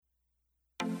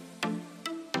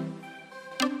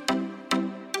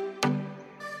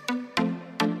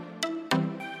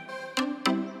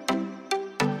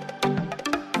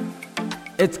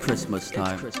It's Christmas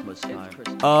time.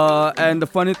 And the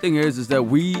funny thing is that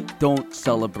we don't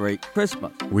celebrate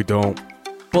Christmas. We don't.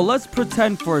 But let's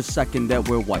pretend for a second that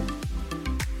we're white.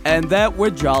 And that we're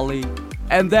jolly.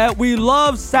 And that we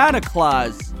love Santa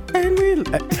Claus. And we and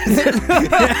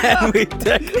we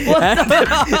did.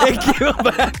 It came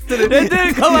back to the. It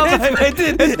didn't come out.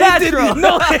 It's natural.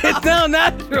 No, it's not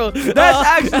natural. That's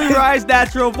actually Ryan's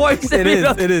natural voice. It is.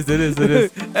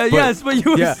 Yes, but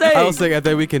you were saying. I was saying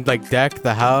that we can like deck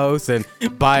the house and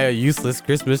buy a useless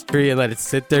Christmas tree and let it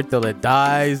sit there till it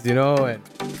dies, you know. And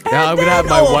now I'm gonna have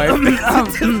my wife.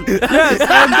 Yes,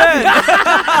 and then.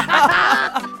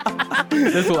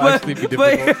 This will actually be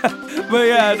difficult. But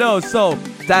yeah, no. So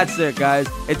that's it, guys.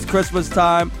 It's Christmas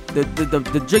time.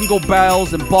 The jingle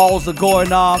bells and balls are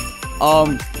going off.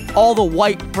 All the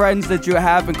white friends that you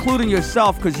have, including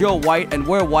yourself, because you're white and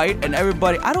we're white, and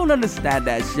everybody. I don't understand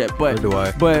that shit, but Nor do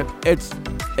I. But it's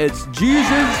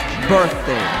Jesus'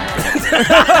 birthday.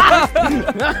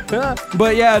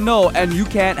 But yeah, no, and you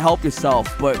can't help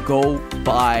yourself but go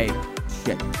buy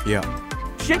shit. Yeah.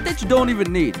 Shit that you don't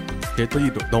even need. Shit that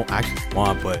you don't actually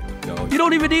want, but You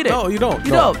don't even need it. No, you don't.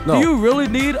 You No, don't. no. Do you really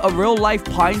need a real life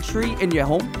pine tree in your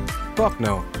home? Fuck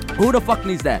no. Who the fuck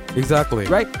needs that? Exactly.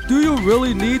 Right? Do you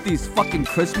really need these fucking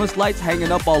Christmas lights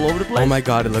hanging up all over the place? Oh my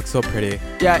god, it looks so pretty.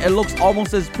 Yeah, it looks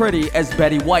almost as pretty as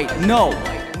Betty White. No.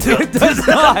 It does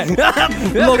not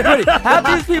look pretty. Half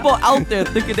these people out there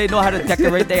thinking they know how to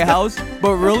decorate their house,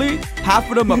 but really, half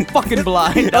of them are fucking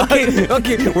blind.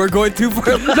 Okay, we're going too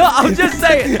far. No, I'm just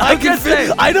saying. I'm just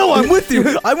saying. I know, I'm with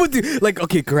you. Like,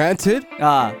 okay, granted,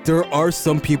 Ah. there are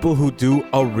some people who do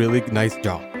a really nice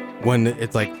job. When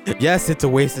it's like, yes, it's a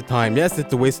waste of time. Yes,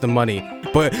 it's a waste of money.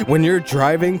 But when you're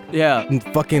driving Yeah.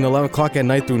 fucking 11 o'clock at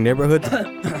night through neighborhoods,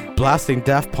 blasting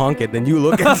Daft Punk, and then you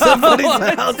look at somebody's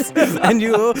house, and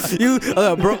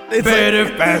bro, it's Better,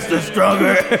 faster,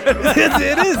 stronger.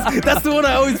 it is. That's the one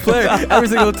I always play. Every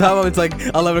single time it's like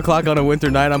 11 o'clock on a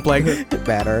winter night, I'm playing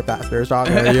better, faster,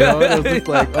 stronger. You know? It's just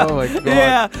like, oh my god.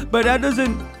 Yeah, but that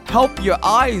doesn't help your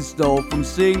eyes, though, from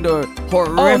seeing the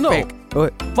horrific,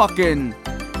 fucking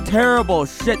terrible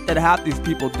shit that half these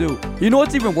people do. You know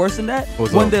what's even worse than that?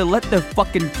 What's when up? they let their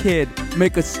fucking kid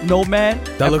make a snowman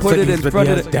That and looks put like it in front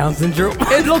of the... Down syndrome.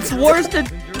 It looks worse than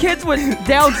kids with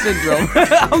Down syndrome.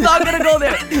 I'm not gonna go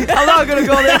there.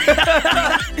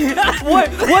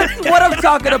 What I'm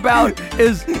talking about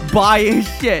is buying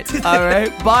shit. All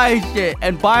right, buying shit,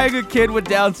 and buying a kid with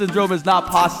Down syndrome is not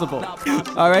possible.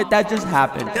 All right, that just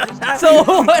happened. So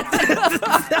what?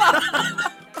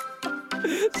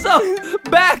 So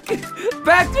back to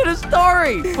the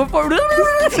story.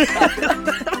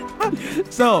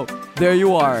 So there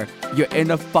you are. You're in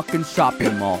a fucking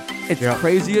shopping mall. It's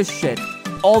crazy as shit.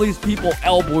 All these people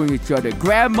elbowing each other.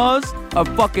 Grandmas are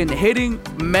fucking hitting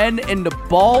men in the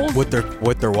balls With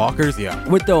their walkers, yeah.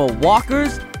 with the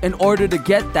walkers in order to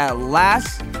get that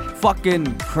last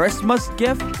fucking Christmas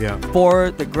gift for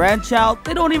the grandchild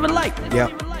they don't even like. Yeah.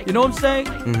 You know what I'm saying?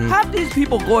 Half these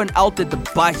people going out there to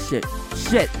buy shit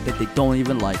that they don't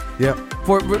even like. Yeah.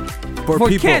 For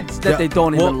people. kids that they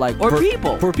don't even like, or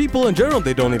people For people in general,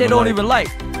 they don't even like.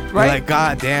 They're Right? like,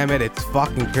 God damn it, it's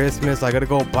fucking Christmas. I gotta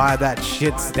go buy that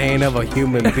shit stain of a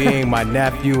human being, my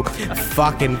nephew,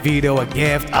 fucking Vito a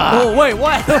gift. Oh wait,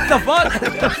 what? What the fuck?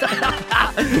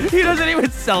 He doesn't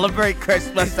even celebrate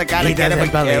Christmas. I gotta get him a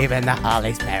gift. in the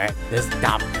Holy Spirit. This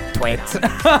dumb twit.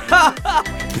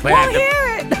 Well,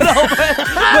 hear it. No,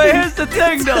 but here's the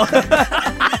thing, though.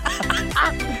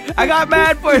 I got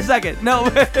mad for a second. No,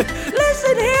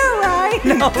 listen here, right?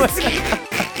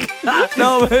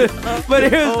 But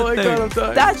here's the thing. God, I'm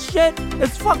dying. That shit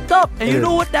is fucked up. And It you is.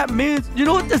 know what that means? You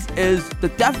know what this is? The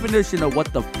definition of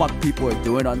what the fuck people are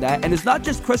doing on that. And it's not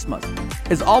just Christmas.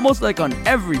 It's almost like on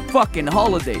every fucking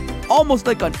holiday. Almost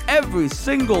like on every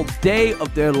single day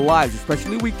of their lives,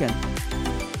 especially weekends.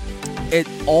 It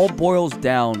all boils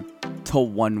down to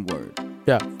one word.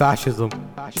 Yeah, fascism.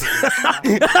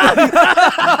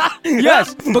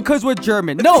 Yes, because we're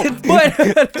German. No, but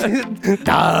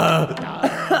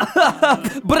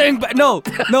bring back. No,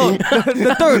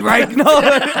 the third Reich.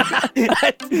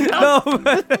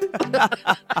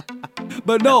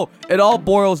 But no, it all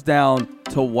boils down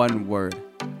to one word,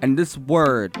 and this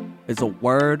word is a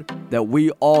word that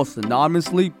we all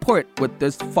synonymously put with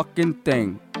this fucking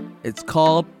thing. It's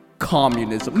called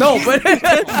communism. No, but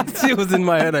It was in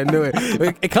my head. I knew it.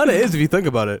 It kind of is if you think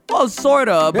about it. well,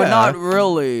 sorta, but Yeah. not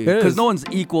really, It because is. no one's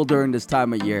equal during this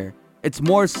time of year. It's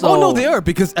more so. Oh no, they are,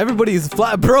 because everybody is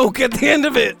flat broke at the end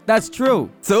of it. That's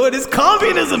true. So it is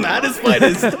communism at its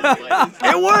finest.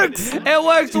 It works. It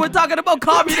works. We're talking about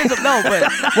communism. No, but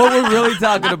what we're really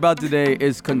talking about today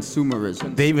is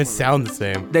consumerism. They even sound the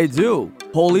same. They do.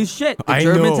 Holy shit. The I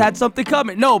Germans know. had something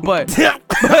coming. No, but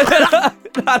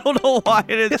I don't know why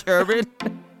it is German.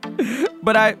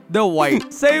 But they're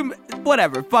white. Same,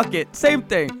 whatever. Fuck it. Same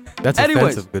thing. That's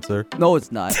Anyways, offensive, good sir. No,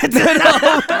 it's not.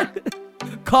 No.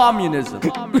 Communism.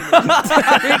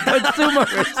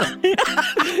 Consumerism.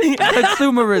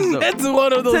 Consumerism. It's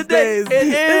one of those days. It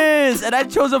is. And I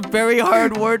chose a very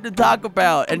hard word to talk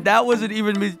about. And that wasn't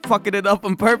even me fucking it up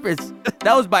on purpose.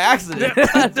 That was by accident.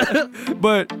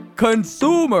 But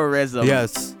consumerism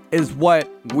Yes. is what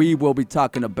we will be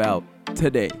talking about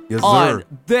today. Yes, on sir.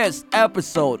 this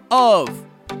episode of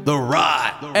The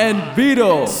Rye And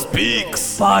Vito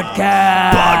Speaks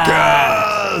Podcast.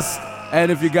 And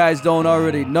if you guys don't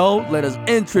already know, let us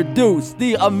introduce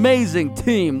the amazing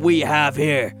team we have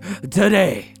here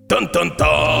today. Dun dun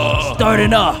dun.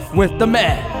 Starting off with the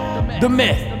man, the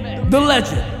myth, the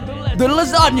legend, the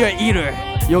lasagna eater.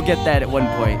 You'll get that at one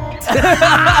point.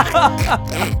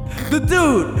 The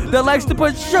dude that likes to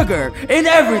put sugar in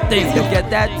everything. You'll get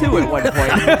that too at one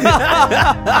point.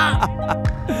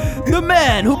 The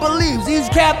man who believes he's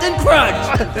Captain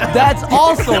Crunch. That's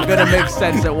also gonna make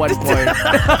sense at one point.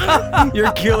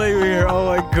 You're killing me here. Oh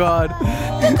my god.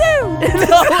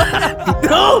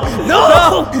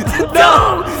 No.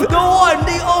 The one,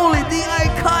 the only, the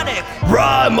iconic.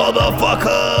 Rye,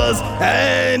 motherfuckers.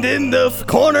 And in the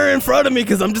corner in front of me,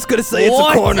 because I'm just going to say it's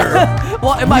What? a corner.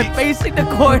 Well, am I facing the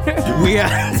corner? We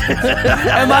have.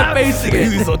 Am I facing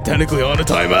it? He's technically on a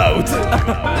timeout.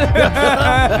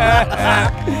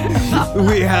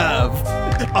 We have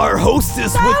our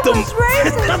hostess with them.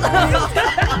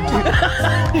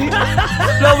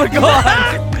 No, but go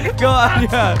on. Go on,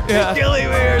 yeah. Killing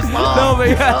me here. No, but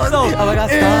yeah, so. Oh my god,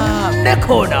 stop. In the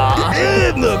corner.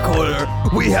 In the corner,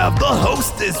 we have the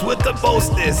hostess with the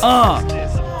mostest.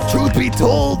 Truth be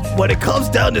told, when it comes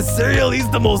down to cereal, he's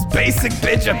the most basic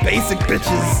bitch of basic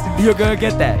bitches. You're gonna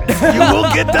get that. You will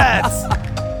get that.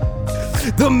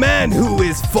 The man who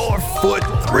is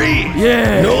 4'3",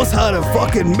 Yeah. knows how to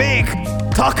fucking make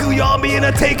takoyami in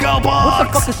a takeout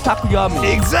box. What the fuck is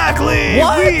takoyami? Exactly.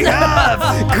 What? We have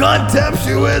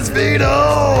Contemptuous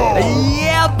Vito.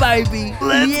 Yeah, baby.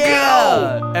 Let's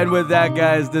go. And with that,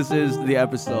 guys, this is the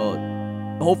episode.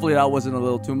 Hopefully that wasn't a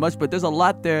little too much, but there's a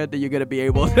lot there that you're going to be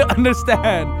able to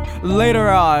understand later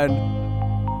on.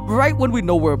 Right when we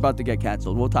know we're about to get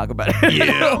canceled, we'll talk about it.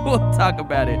 Yeah. We'll talk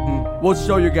about it. We'll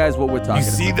show you guys what we're talking You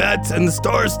about. see that in the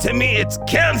stars, Timmy? It's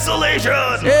cancellation.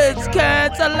 It's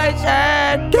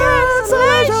cancellation!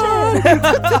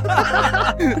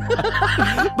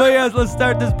 But yes, let's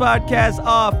start this podcast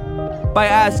off by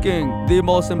asking the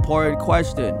most important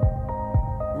question.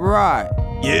 Right.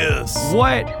 Yes.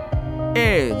 What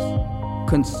is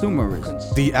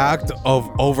consumerism? The act of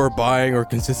overbuying or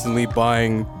consistently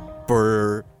buying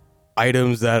for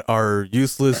items that are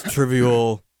useless,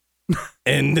 trivial,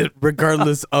 and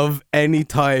regardless of any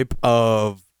type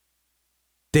of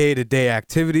day-to-day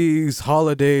activities,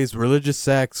 holidays, religious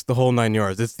sects, the whole 9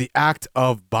 yards. It's the act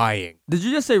of buying. Did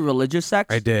you just say religious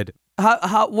sex? I did.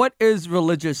 What is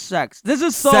religious sex? This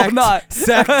is so Sect, not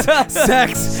sex.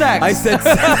 Sex. I said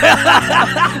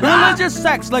sex. Religious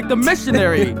sex, like the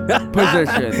missionary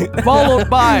position, followed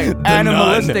by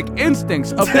animalistic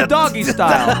instincts of the doggy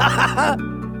style.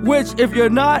 Which, if you're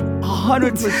not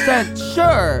 100%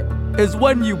 sure, is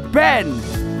when you bend.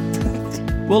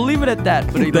 We'll leave it at that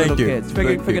for the little kids.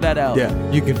 Figure that out. Yeah,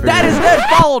 you can figure That it is out. then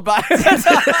followed by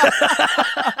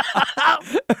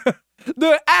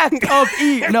the act of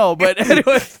eat. No, but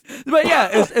anyways, but yeah,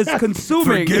 it's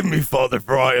consuming. Forgive me, Father,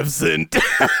 for I have sinned.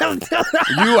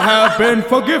 You have been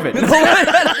forgiven.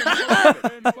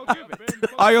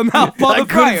 I am now Father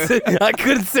Fryer. I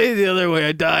couldn't say it the other way.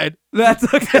 I died. That's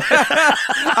okay.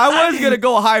 I was gonna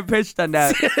go high pitched on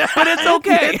that, but it's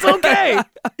okay. It's okay.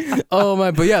 Oh my,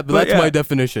 but that's yeah. my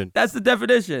definition. That's the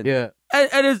definition. Yeah.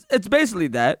 And it's basically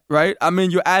that, right? I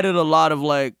mean, you added a lot of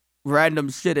like random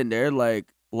shit in there, like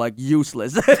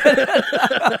useless,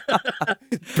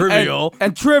 Trivial.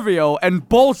 and trivial and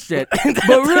bullshit.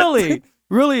 But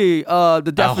really,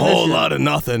 the definition. A whole lot of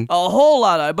nothing. A whole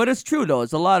lot of, but it's true though.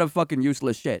 It's a lot of fucking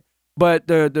useless shit. But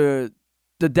the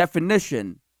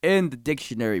definition in the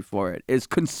dictionary for it is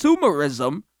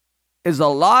consumerism is a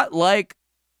lot like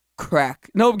crack.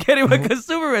 No, I'm kidding. But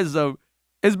consumerism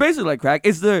is basically like crack.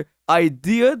 It's the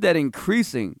idea that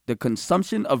increasing the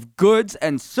consumption of goods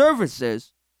and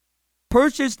services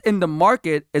purchased in the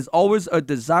market is always a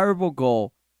desirable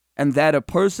goal and that a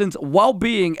person's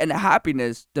well-being and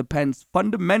happiness depends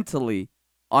fundamentally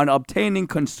on obtaining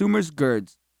consumers'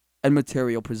 goods and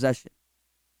material possession.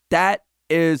 That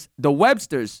is the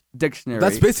Webster's dictionary.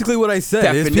 That's basically what I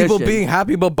said. It's people definition. being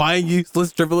happy about buying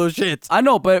useless, trivial shit. I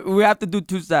know, but we have to do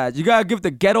two sides. You gotta give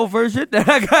the ghetto version, and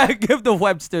I gotta give the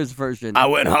Webster's version. I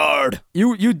went hard.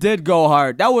 You did go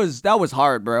hard. That was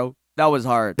hard, bro. That was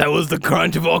hard. That was the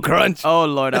crunch of all crunch. Oh,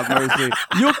 Lord have mercy.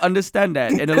 You'll understand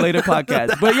that in a later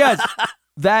podcast. But yes,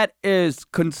 that is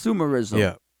consumerism.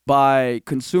 Yeah. By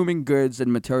consuming goods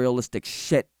and materialistic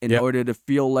shit in Yep. order to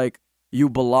feel like you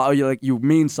belong, you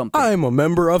mean something. I'm a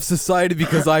member of society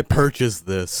because I purchased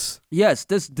this. Yes,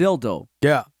 this dildo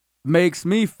Yeah. makes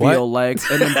me feel like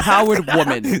an empowered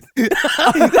woman.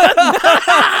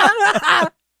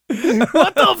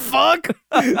 What the fuck?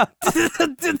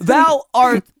 Thou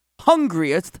art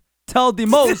hungriest, tell the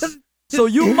most, so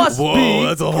you must Whoa, be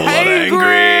that's a whole lot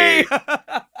angry.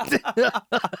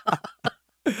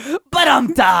 But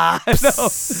I'm tired. No.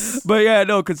 But yeah,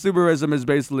 no, consumerism is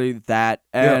basically that.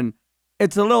 And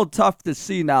it's a little tough to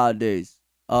see nowadays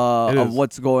of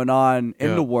what's going on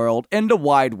in the world, in the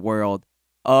wide world,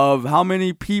 of how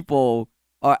many people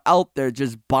are out there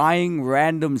just buying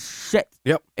random shit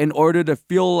in order to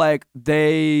feel like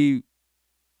they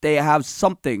have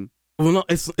something. Well, no,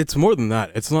 it's more than that.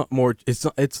 It's not more.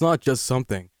 It's not just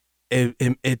something.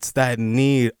 It's that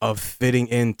need of fitting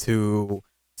into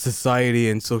society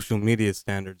and social media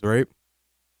standards, right?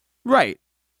 Right.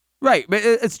 But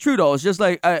it's true though. It's just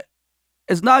like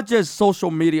it's not just social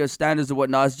media standards and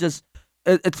whatnot. It's just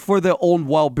it's for their own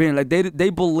well-being. Like they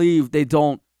believe they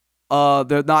don't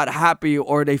they're not happy,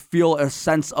 or they feel a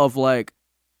sense of like,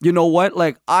 you know what?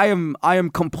 Like I am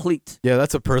complete. Yeah,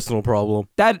 that's a personal problem.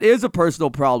 That is a personal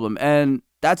problem, and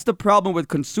that's the problem with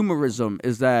consumerism,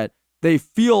 is that they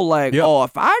feel like, oh,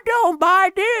 if I don't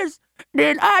buy this,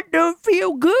 then I don't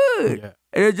feel good. Yeah.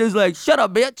 And it's just like, shut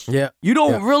up, bitch. Yeah. You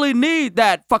don't really need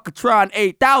that Fuckatron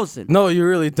 8000. No, you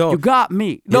really don't. You got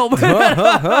me. No, but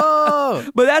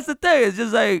that's the thing. It's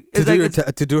just like, it's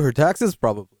to do her taxes,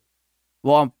 probably.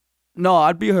 Well, no,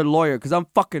 I'd be her lawyer because I'm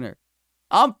fucking her.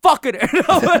 I'm fucking her.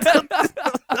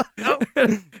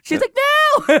 She's like,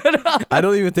 no. I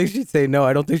don't even think she'd say no.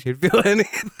 I don't think she'd feel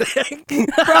anything.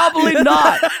 Probably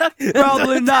not.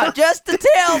 Probably not. Just to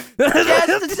tell.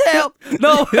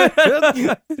 No.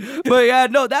 But yeah,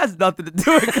 no, that's nothing to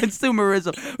do with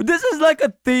consumerism. This is like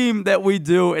a theme that we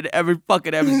do in every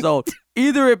fucking episode.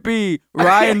 Either it be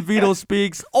Ryan Vito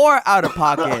Speaks or Out of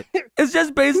Pocket. It's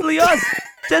just basically us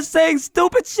just saying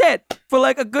stupid shit for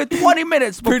like a good 20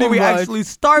 minutes before we actually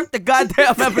start the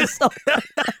goddamn episode.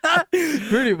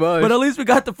 Pretty much. But at least we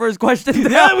got the first question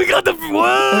down. Yeah, we got the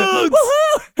words.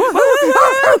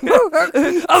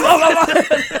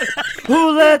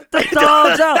 Who let the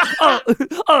dogs out?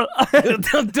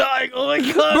 I'm dying. Oh my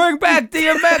god. Bring back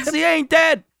DMX. He ain't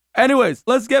dead. Anyways,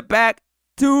 let's get back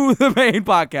to the main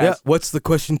podcast. Yeah, what's the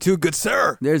question too, good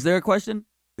sir? Is there a question?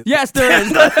 Yes, there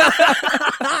is.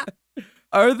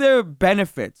 Are there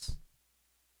benefits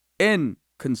in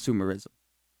consumerism?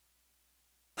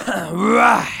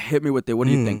 Hit me with it. What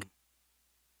do you think?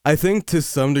 I think to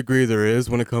some degree there is,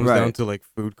 when it comes down to like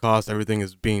food costs. Everything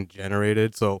is being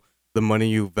generated, so the money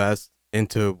you invest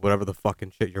into whatever the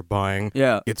fucking shit you're buying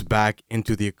gets back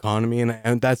into the economy,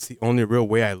 and that's the only real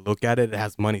way I look at it. It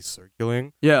has money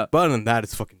circulating. Yeah. But other than that,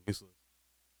 it's fucking useless.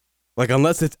 Like,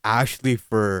 unless it's actually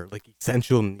for like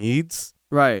essential needs,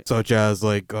 right? Such as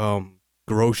like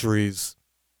groceries,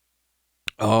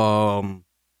 hydro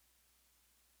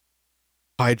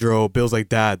bills like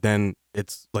that, then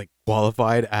it's like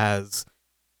qualified as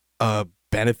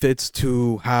benefits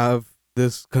to have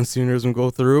this consumerism go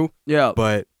through. Yeah.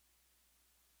 But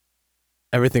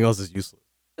everything else is useless.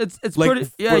 It's like,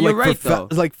 pretty. Yeah, you're right though.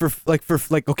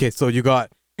 Okay, so you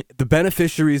got the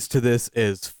beneficiaries to this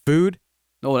is food.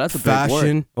 Oh, that's a fashion.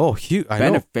 big word. Oh, huge.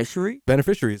 Beneficiary?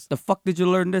 Beneficiaries. The fuck did you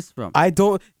learn this from?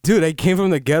 Dude, I came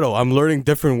from the ghetto. I'm learning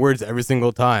different words every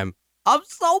single time. I'm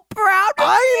so proud of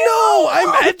I know. I'm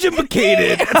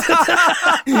educated.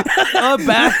 I'm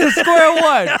back to square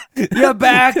one. You're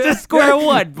back to square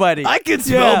one, buddy. I can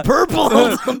smell purple.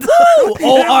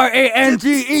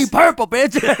 ORANGE, purple,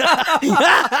 bitch.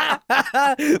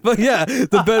 But yeah,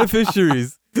 the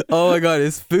beneficiaries. Oh my god,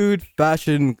 it's food,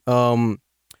 fashion, overall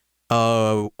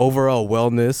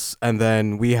wellness, and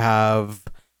then we have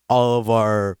all of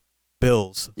our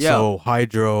bills. Yeah. So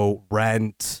hydro,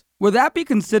 rent. Would that be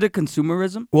considered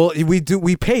consumerism? Well,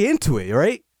 we pay into it,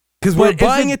 right? Because we're But is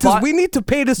buying it it because bu- we need to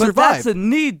pay to But survive. that's a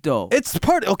need, though. It's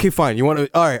part. Okay, fine. You want to?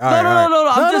 All right. All right. No, all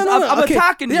right. no, no. I'm okay.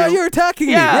 attacking you. Yeah, you're attacking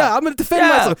me. Yeah. Yeah, I'm gonna defend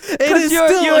myself. It 'Cause is you're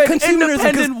still a an consumerism. 'cause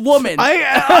independent woman.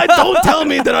 I don't tell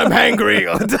me that I'm hangry.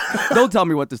 Don't tell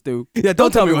me what to do. Yeah,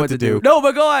 don't tell me what to do. No,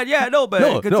 but go on. Yeah, no,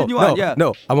 but continue on. Yeah.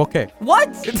 No, I'm okay. What?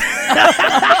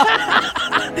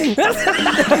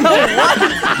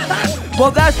 Well,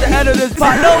 that's the end of this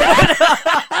part.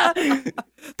 No,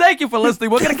 thank you for listening.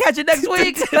 We're gonna catch you next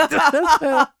week.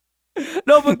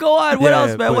 No, but go on. What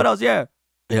else, man? What else? Yeah.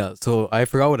 Yeah. So I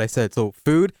forgot what I said. So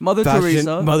food, Mother fashion,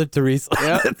 Teresa. Mother Teresa.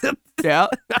 Yeah.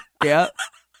 Yeah.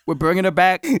 We're bringing it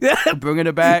back. We're bringing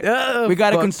it back. Yeah, We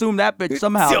gotta fuck. consume that bitch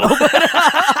somehow.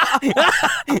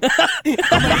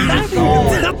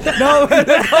 No.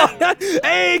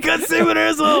 Hey,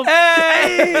 consumerism.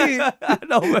 Hey.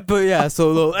 No, But yeah,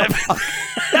 so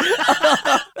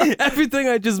everything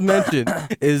I just mentioned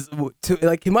is,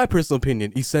 like, in my personal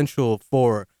opinion, essential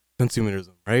for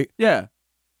consumerism, right? yeah.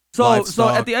 So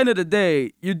Livestock. at the end of the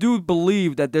day, you do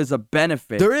believe that there's a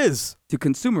benefit There is, to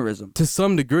consumerism. to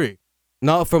some degree.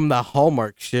 Not from the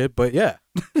Hallmark shit, but yeah.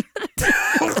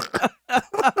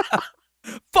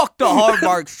 Fuck the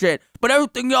Hallmark shit, but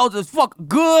everything else is fuck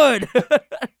good.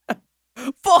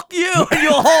 Fuck you and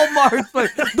your Hallmarks.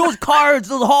 Like, those cards,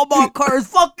 those Hallmark cards.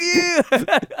 Fuck you.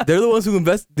 They're the ones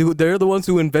who They're the ones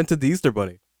who invented the Easter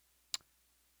Bunny.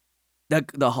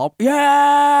 The Hall.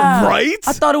 Yeah. Right?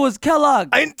 I thought it was Kellogg.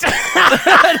 I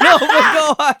No, but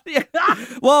go on. Yeah.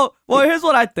 Well, here's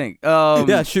what I think.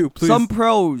 yeah, shoot, please. Some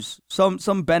pros,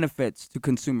 some benefits to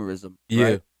consumerism.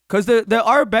 Yeah. Because there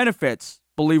are benefits,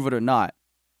 believe it or not.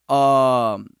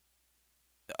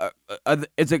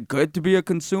 Is it good to be a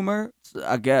consumer?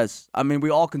 I guess. I mean, we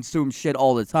all consume shit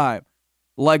all the time.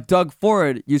 Like Doug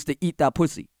Ford used to eat that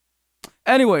pussy.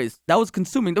 Anyways, that was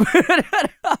consuming.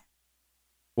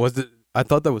 Was it? I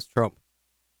thought that was Trump.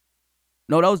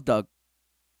 No, that was Doug.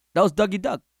 That was Dougie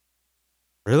Doug.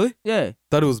 Really? Yeah.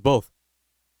 Thought it was both.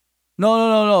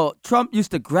 No. Trump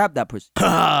used to grab that pussy.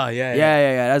 Ah, yeah.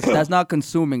 Yeah. That's not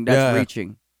consuming. That's Yeah.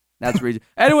 reaching. That's reaching.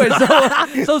 Anyway,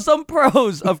 so some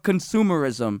pros of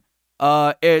consumerism.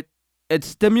 It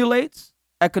stimulates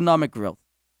economic growth.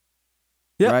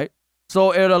 Yeah. Right.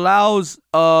 So it allows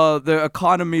the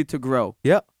economy to grow.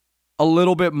 Yeah. A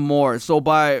little bit more. So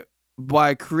by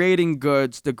creating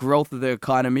goods, the growth of the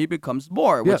economy becomes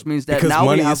more, which means that because now we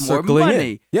money have is more circling in.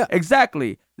 money. Yeah.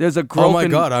 Exactly. There's a growth. Oh my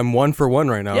in, God, I'm 1 for 1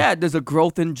 right now. Yeah, there's a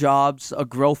growth in jobs, a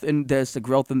growth in this, a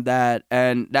growth in that,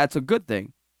 and that's a good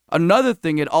thing. Another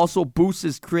thing, it also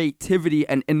boosts creativity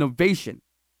and innovation.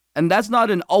 And that's not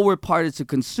an outward part as a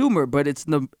consumer, but it's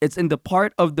in the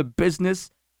part of the business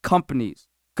companies.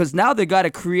 Because now they got to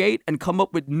create and come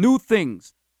up with new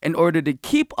things in order to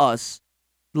keep us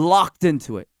locked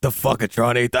into it. The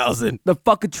Fuckatron 8000. The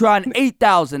Fuckatron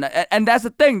 8000. And that's the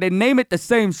thing. They name it the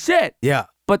same shit, Yeah.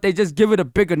 but they just give it a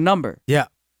bigger number. Yeah.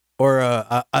 Or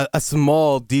a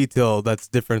small detail that's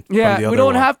different from the Yeah, other we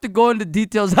don't one. have to go into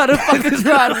details how the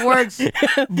Fuckatron works,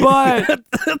 but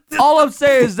all I'm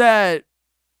saying is that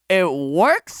it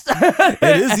works.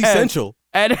 It is essential.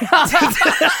 And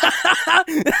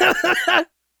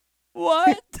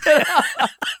what?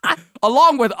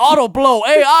 Along with auto blow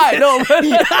AI. No.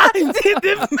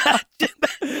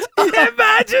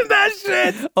 Imagine that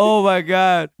shit. Oh my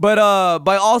God. But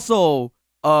by also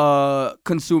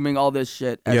consuming all this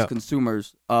shit as Yeah.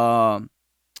 consumers,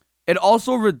 it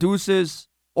also reduces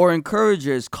or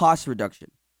encourages cost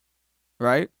reduction.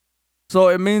 Right? So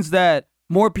it means that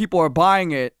more people are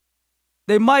buying it.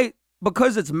 They might,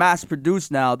 because it's mass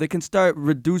produced now, they can start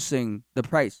reducing the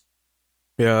price.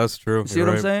 Yeah, that's true. You see what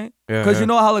I'm saying? Yeah, Because yeah. you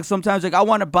know how like sometimes like I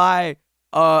want to buy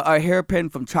a hairpin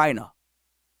from China.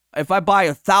 If I buy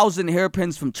 1,000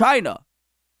 hairpins from China,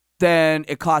 then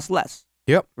it costs less.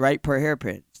 Yep. Right, per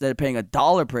hairpin. Instead of paying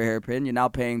 $1 per hairpin, you're now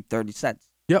paying 30 cents.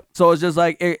 Yep. So it's just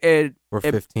like it Or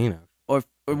 15. or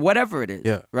whatever it is.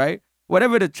 Yeah. Right.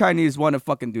 Whatever the Chinese want to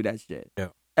fucking do that shit. Yeah.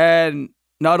 And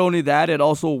not only that, it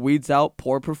also weeds out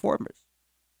poor performers.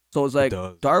 So it's like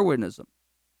does. Darwinism,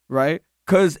 right?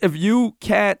 Because if you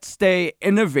can't stay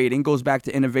innovating, goes back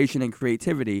to innovation and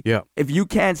creativity. Yeah. If you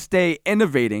can't stay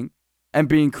innovating and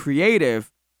being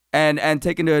creative and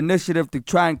taking the initiative to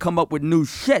try and come up with new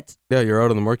shit, Yeah, you're out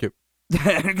on the market.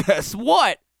 then guess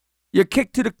what? You're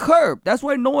kicked to the curb. That's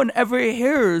why no one ever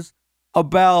hears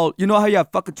about, you know how you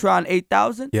have Fuckatron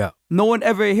 8000? Yeah. No one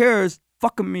ever hears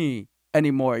fucking me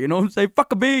anymore. You know what I'm saying?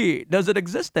 Fuck me doesn't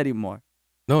exist anymore.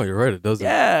 No, you're right. It doesn't.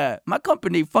 Yeah, my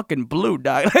company fucking blew,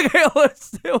 dog. Like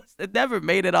it never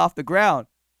made it off the ground.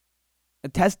 I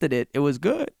tested it. It was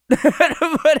good,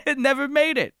 but it never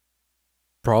made it.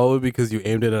 Probably because you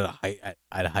aimed it at a height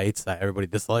at heights that everybody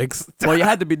dislikes. Well, you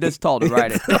had to be this tall to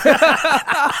ride it.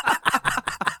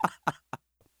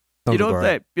 You know what I'm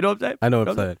saying? You know what I'm saying? I know what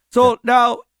I'm saying. So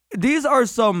now, these are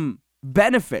some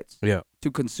benefits Yeah.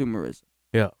 to consumerism.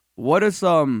 Yeah. What are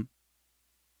some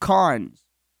cons,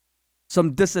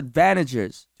 some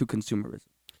disadvantages to consumerism?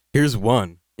 Here's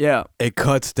one. Yeah. It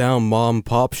cuts down mom and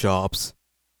pop shops.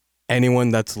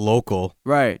 Anyone that's local,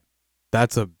 Right.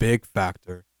 that's a big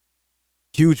factor.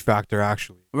 Huge factor,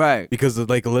 actually. Right. Because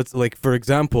for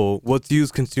example, let's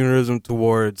use consumerism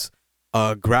towards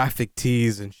graphic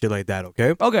tees and shit like that,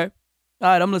 okay? Okay. All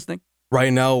right, I'm listening.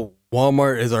 Right now,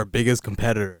 Walmart is our biggest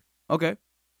competitor Okay.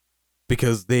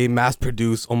 because they mass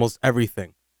produce almost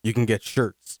everything. You can get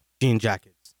shirts, jean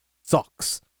jackets,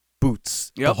 socks,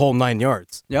 boots, the Yep. whole 9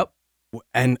 yards. Yep.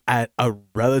 And at a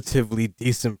relatively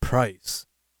decent price.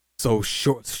 So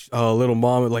little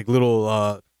mom, like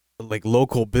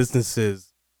local businesses,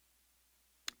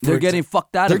 They're getting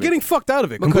fucked out they're of it. getting fucked out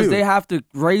of it because completely. they have to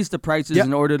raise the prices Yep.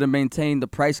 in order to maintain the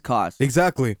price cost,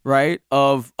 Exactly. right?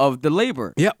 Of the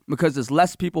labor. Yep. Because there's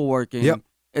less people working. Yep.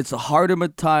 It's harder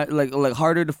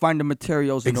harder to find the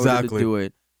materials in order to Exactly. do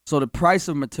it. So the price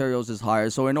of materials is higher.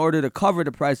 So in order to cover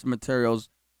the price of materials,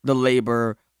 the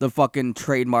labor, the fucking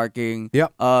trademarking,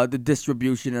 Yep. the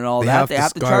distribution and all they have to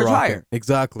charge skyrocket. higher.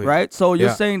 Exactly. Right? So you're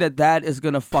Yeah. saying that is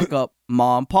gonna fuck up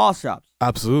mom and pop shops.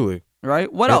 Absolutely.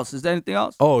 Right? What Yep. else? Is there anything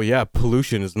else? Oh yeah,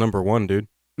 pollution is number one, dude.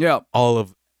 Yeah.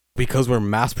 Because we're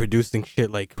mass producing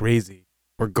shit like crazy.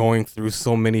 We're going through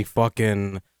so many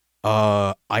fucking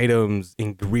items,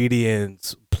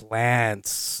 ingredients,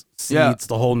 plants, seeds, Yeah.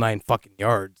 the whole 9 fucking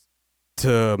yards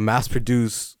to mass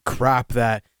produce crap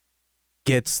that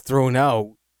gets thrown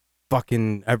out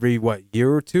fucking every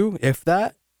year or two, if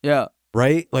that, Yeah.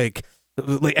 right?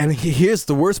 And here's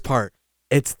the worst part.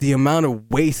 It's the amount of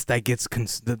waste that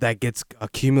that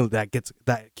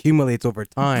accumulates over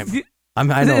time. I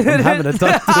know. I'm having a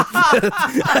tongue.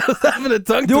 I was having a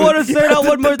tongue. Do you want to say that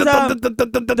one more time?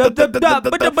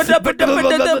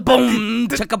 Boom,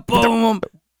 chicka boom,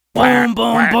 boom,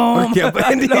 boom, boom. Yeah,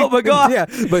 but No, but go on. yeah,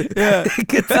 but yeah, it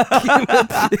gets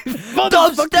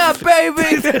Dubstep,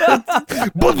 baby.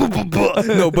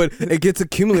 no, but it gets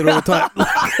accumulated over time.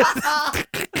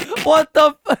 What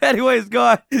the? Anyways, go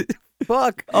on.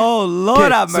 Fuck. Oh Lord,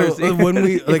 Okay, have mercy. So, when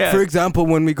we Yeah. for example,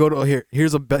 when we go to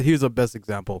here's a best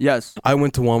example. Yes. I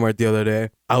went to Walmart the other day.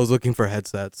 I was looking for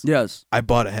headsets. Yes. I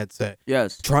bought a headset.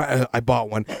 Yes. I bought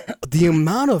one. The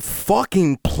amount of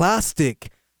fucking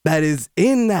plastic that is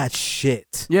in that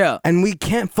shit. Yeah. And we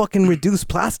can't fucking reduce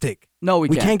plastic. No, we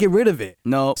We can't. can't get rid of it.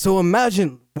 No. So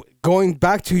imagine going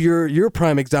back to your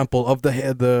prime example of the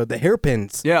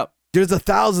hairpins. Yeah. There's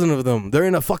 1,000 of them. They're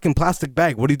in a fucking plastic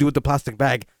bag. What do you do with the plastic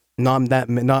bag? Not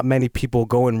many people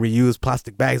go and reuse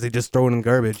plastic bags. They just throw it in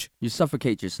garbage. You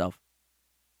suffocate yourself.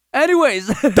 Anyways.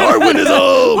 Darwinism.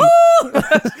 Woo!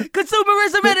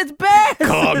 Consumerism at its best.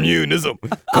 Communism.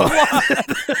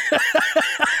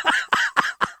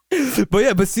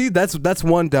 But see, that's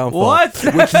one downfall. What?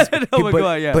 Which is, Oh my but,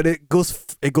 God, yeah. but it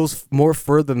goes more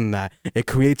further than that. It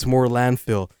creates more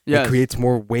landfill. Yes. It creates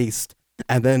more waste,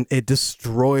 and then it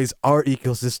destroys our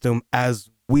ecosystem as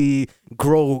we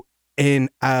grow in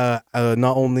not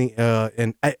only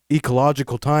in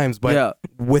ecological times, but Yeah.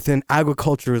 within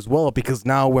agriculture as well. Because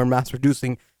now we're mass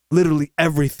producing literally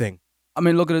everything. I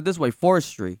mean, look at it this way: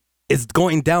 forestry. It's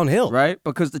going downhill. Right?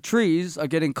 Because the trees are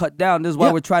getting cut down. This is why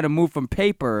Yeah. we're trying to move from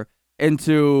paper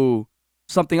into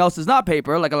something else that's not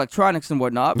paper, like electronics and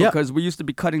whatnot. Yeah. Because we used to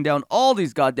be cutting down all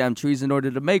these goddamn trees in order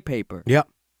to make paper. Yeah.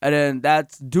 And then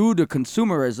that's due to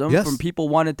consumerism Yes. from people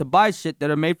wanting to buy shit that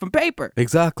are made from paper.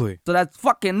 Exactly. So that's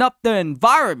fucking up the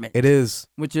environment, It is.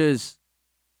 which is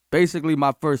basically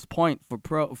my first point for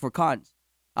cons.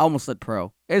 I almost said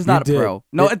pro. It's not You a did. pro.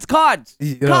 No, it's cons.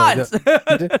 Cons.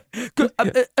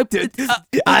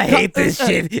 I hate this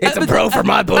shit. It's a pro for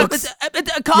my books.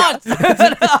 Cons.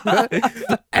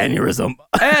 Aneurysm.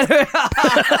 I'm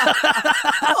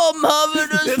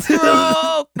having a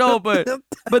stroke. No, but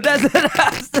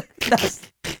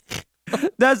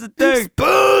that's the thing.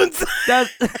 Spoons. That's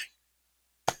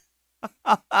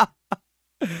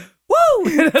woo.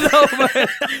 No,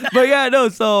 but yeah, no.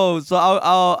 So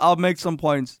I'll make some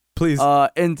points Please.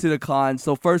 into the cons.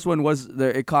 So first one was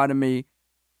the economy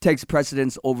takes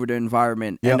precedence over the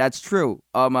environment, Yep. and that's true.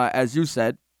 As you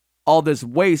said, all this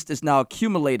waste is now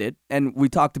accumulated, and we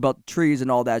talked about trees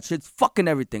and all that shit's fucking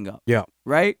everything up. Yeah.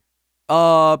 Right?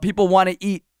 People want to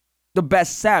eat the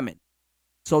best salmon,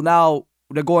 so now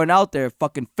they're going out there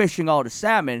fucking fishing all the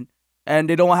salmon, and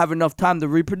they don't have enough time to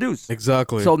reproduce.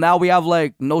 Exactly. So now we have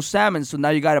like no salmon. So now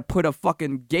you got to put a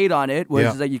fucking gate on it, which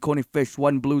is like you can only fish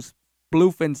one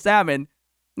bluefin salmon.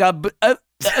 Now,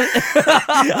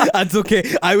 That's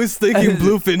okay. I was thinking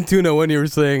bluefin tuna when you were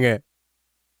saying it.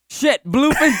 shit,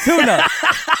 bluefin tuna.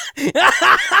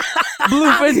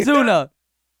 Bluefin tuna.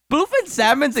 Bluefin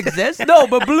salmons exist? No,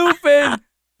 but bluefin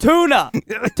tuna.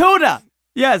 Tuna.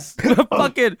 Yes.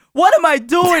 Fucking, what am I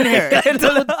doing here?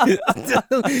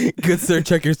 Good sir,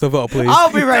 check yourself out, please.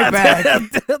 I'll be right back.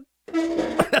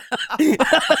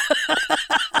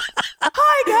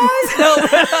 Hi guys.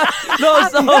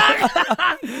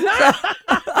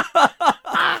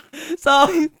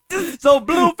 So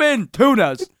bluefin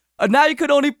tunas. Now you could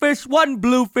only fish one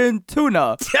bluefin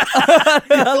tuna.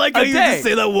 I like how A you day. just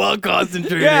say that while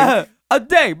concentrating. Yeah, a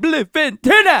day bluefin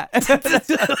tuna. 4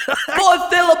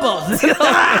 syllables.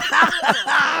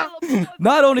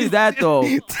 Not only that though,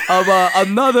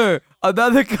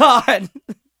 another con.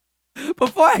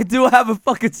 Before I do have a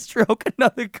fucking stroke,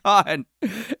 another con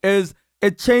is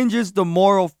it changes the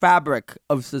moral fabric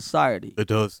of society. It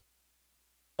does.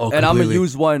 Oh, And I'm gonna completely.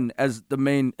 use one as the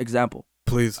main example.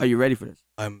 Please. Are you ready for this?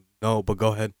 No, but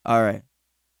go ahead. All right.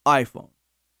 iPhone.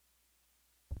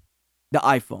 The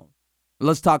iPhone.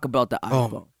 Let's talk about the Oh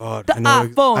iPhone. my god. The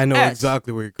iPhone I know X.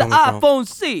 exactly where you're The coming from. iPhone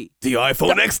C. The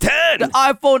iPhone X10. The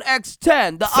iPhone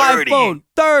X10. The 30. iPhone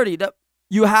 30.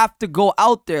 You have to go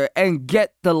out there and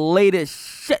get the latest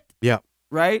shit. Yeah.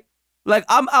 Right? Like,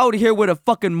 I'm out here with a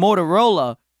fucking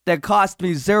Motorola that cost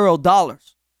me $0.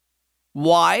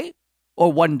 Why?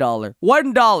 Or $1. $1.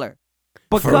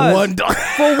 Because For $1.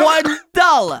 For $1.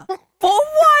 For $1.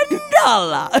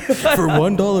 For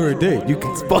 $1 a day, you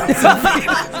can sponsor me.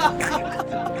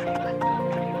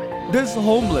 This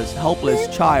homeless, helpless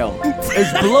child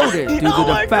is bloated due to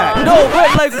the fact. No,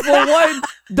 but like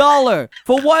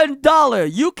for $1,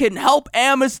 you can help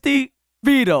Amnesty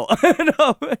Veto.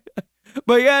 No,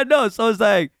 but yeah, no. So it's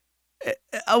like,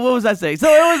 what was I saying? So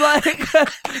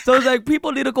it was like,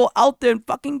 people need to go out there and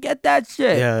fucking get that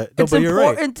shit. Yeah, no, it's but you're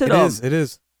right. important to them. It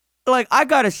is. Like, I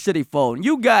got a shitty phone.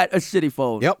 You got a shitty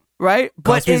phone. Yep. Right?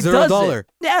 Cost me it does $0. it.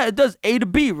 Yeah, it does A to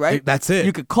B, right? That's it.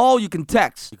 You can call, you can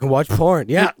text. You can watch porn.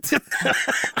 Yeah.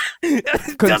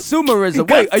 Consumerism.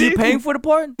 Wait, are you paying for the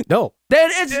porn? No. Then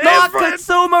it's not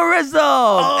consumerism.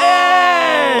 Oh,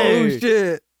 Hey!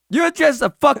 shit. You're just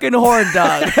a fucking horn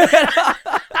dog.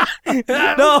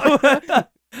 No.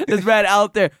 This man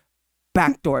out there.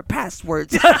 Backdoor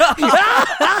passwords.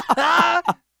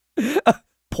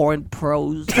 Porn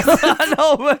pros.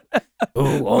 No, but,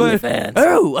 Ooh, OnlyFans.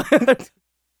 Oh.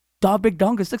 Dog Big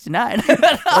Donga 69.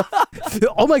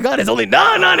 Oh my god, it's only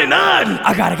 $9.99.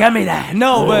 I gotta get me that.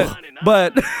 No,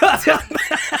 but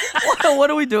what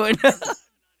are we doing?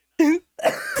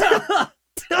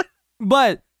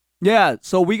 But yeah,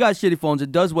 so we got shitty phones.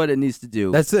 It does what it needs to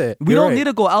do. That's it. We don't need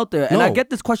to go out there. And I No. get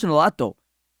this question a lot though.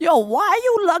 Yo, why are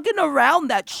you lugging around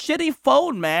that shitty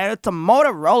phone, man? It's a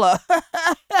Motorola.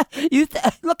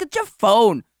 Look at your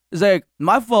phone. It's like,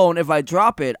 my phone, if I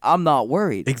drop it, I'm not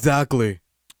worried. Exactly.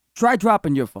 Try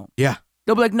dropping your phone. Yeah.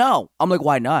 They'll be like, no. I'm like,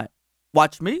 why not?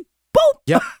 Watch me. Boom.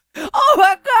 Yep. Oh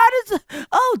my God.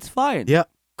 It's fine. Yeah.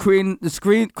 Cream. Yeah. The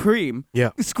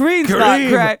screen's Cream. not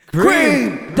cracked.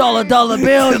 Cream. Dollar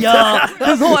bill, y'all.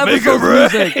 This whole episode's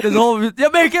music.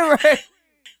 Make it right.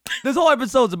 This whole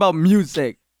episode's about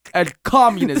music and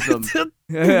communism.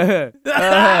 No,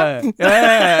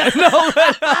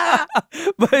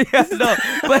 but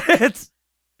it's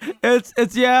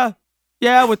yeah,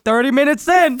 with 30 minutes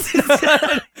in.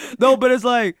 No, but it's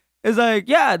like,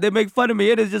 yeah, they make fun of me.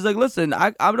 It is just like, listen,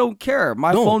 I don't care.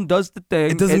 My phone does the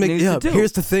thing. It doesn't make. needs Yeah. to do.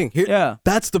 Here's the thing. Yeah.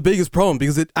 That's the biggest problem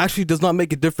because it actually does not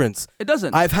make a difference. It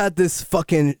doesn't. I've had this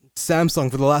fucking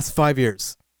Samsung for the last 5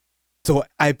 years. So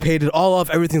I paid it all off.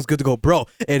 Everything's good to go. Bro,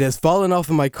 it has fallen off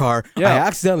of my car. Yeah. I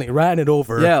accidentally ran it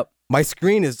over. Yeah. My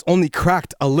screen is only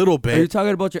cracked a little Are you bit.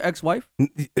 talking about your ex-wife?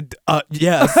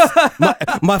 Yes.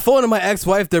 my phone and my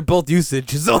ex-wife, they're both usage.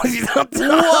 So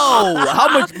Whoa! How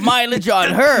much mileage on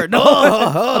her? No,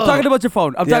 I'm talking about your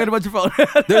phone. I'm talking about your phone.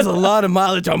 there's a lot of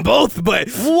mileage on both, but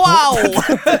Wow!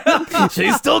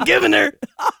 she's still giving her.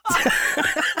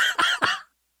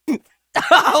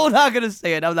 I'm not gonna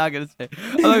say it.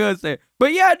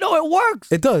 But yeah, no, it works,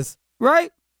 It does.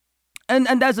 right? And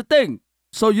that's the thing.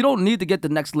 So you don't need to get the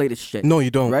next latest shit, No,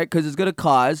 you don't. right? Because it's gonna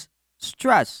cause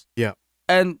stress. Yeah.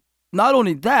 And not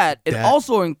only that, it Debt.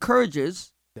 also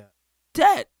encourages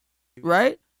debt,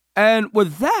 right? And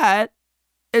with that,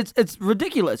 it's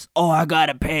ridiculous. Oh, I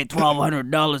gotta pay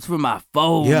 $1,200 for my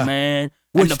phone, Yeah. man.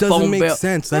 And Which the doesn't phone make bill.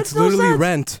 sense. Makes That's no literally sense.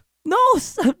 rent. No,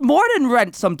 more than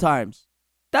rent sometimes.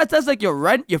 That's like your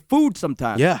rent, your food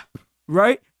sometimes. Yeah.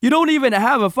 Right? You don't even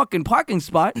have a fucking parking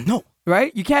spot. No.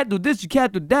 Right? You can't do this, you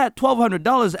can't do that.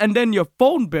 $1,200, and then your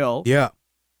phone bill Yeah.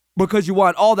 because you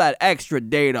want all that extra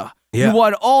data. Yeah. You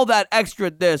want all that extra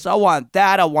this. I want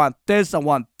that. I want this. I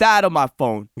want that on my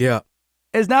phone. Yeah.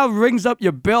 It now rings up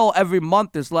your bill every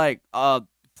month. It's like $400,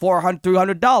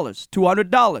 $300,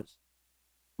 $200.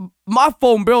 My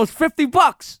phone bill is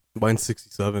 $50. Mine's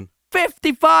 67.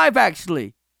 55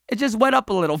 actually. It just went up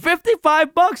a little.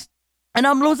 $55, and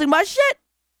I'm losing my shit.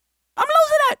 I'm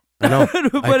losing it. I know.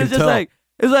 But I can it's just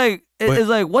tell. it's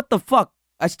like what the fuck?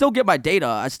 I still get my data.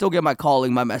 I still get my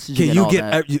calling, my messaging. Can and you all get?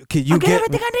 that. Can you I get get?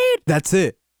 everything I need. That's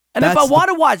it. And if I want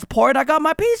to watch porn, I got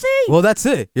my PC. Well, that's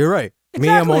it. You're right. Me,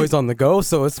 I'm Exactly. always on the go,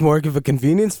 so it's more of a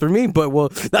convenience for me. But well,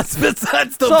 that's the.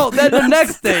 So then the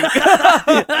next thing is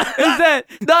that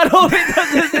not only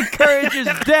does it encourage his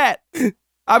debt,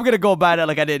 I'm gonna go by that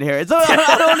like I didn't hear it. So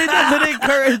not only does it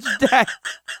encourage debt,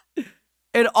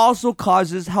 it also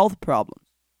causes health problems.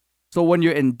 So when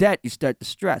you're in debt, you start to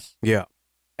stress. Yeah.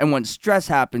 And when stress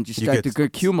happens, you start get to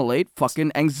accumulate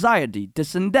fucking anxiety,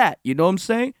 this and that. You know what I'm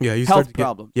saying? Yeah. You health start to get-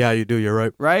 problems. Yeah, you do. You're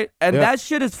right. Right? And Yeah. that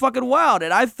shit is fucking wild.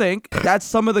 And I think that's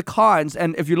some of the cons.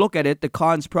 And if you look at it, the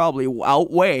cons probably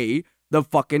outweigh the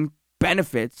fucking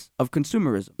benefits of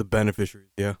consumerism. The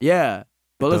beneficiaries. Yeah. Yeah.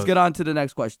 But let's does. get on to the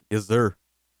next question. Yes, sir.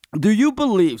 Do you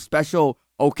believe special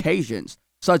occasions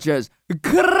such as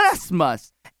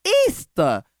Christmas,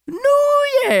 Easter, New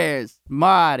Year's,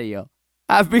 Mario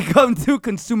have become too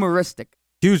consumeristic?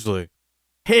 Hugely.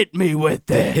 Hit me with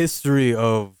The it. history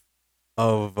of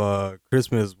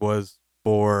Christmas was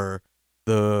for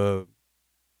the.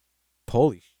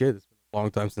 Holy shit! It's been a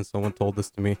long time since someone told this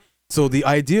to me. So the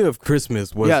idea of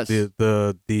Christmas was Yes.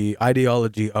 the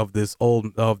ideology of this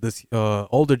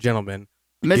older gentleman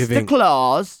Mr. giving-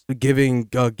 Claus. giving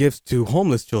gifts to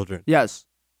homeless children. Yes.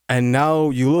 And now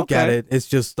you look at Okay. it, it's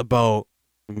just about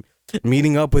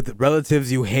meeting up with relatives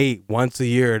you hate once a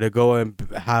year to go and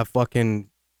have fucking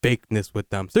fakeness with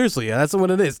them. Seriously, yeah, that's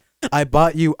what it is. I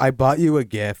bought you a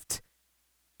gift.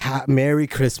 Merry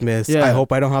Christmas. Yeah. I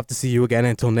hope I don't have to see you again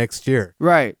until next year.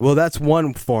 Right. Well, that's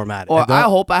one format. Or And that- I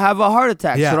hope I have a heart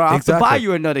attack so I don't have to buy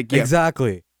you another gift.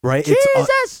 Exactly. Right?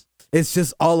 Jesus. It's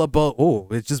just all about,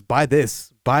 it's just buy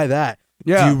this, buy that.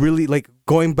 Yeah. Do you really, like,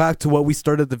 going back to what we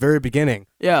started at the very beginning?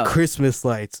 Yeah. Christmas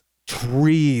lights,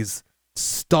 trees,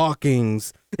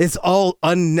 stockings. It's all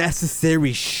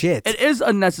unnecessary shit. It is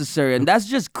unnecessary, and that's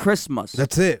just Christmas.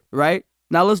 That's it. right?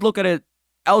 Now let's look at it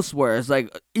elsewhere. It's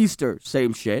like Easter,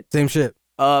 same shit. Same shit.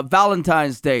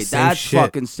 Valentine's Day, Same that's shit.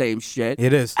 fucking same shit.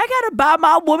 It is. I gotta buy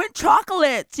my woman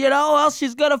chocolates, or else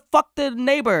she's gonna fuck the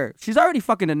neighbor. She's already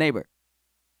fucking the neighbor.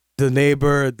 The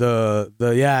neighbor, the the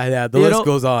You list know,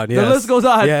 goes on. The Yes. list goes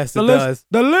on. Yes, the it list, does.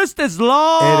 The list is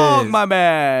long, It is. my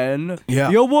man. Yeah.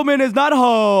 Your woman is not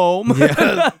home.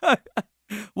 Yeah.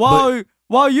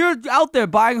 While you're out there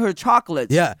buying her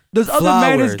chocolates, Yeah. this other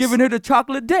man is Flowers. giving her the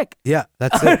chocolate dick. Yeah,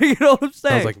 that's it. You know what I'm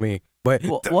saying? Sounds like me. But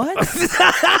What? What?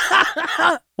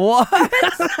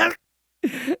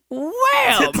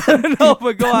 Wham! No,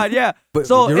 but go on. Yeah. But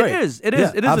So you're it right. is. It is.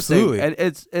 Yeah, It is absolutely. a thing,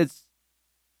 and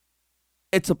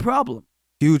it's a problem,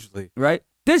 hugely. right?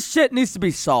 This shit needs to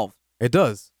be solved, It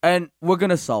does. and we're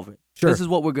gonna solve it. Sure. This is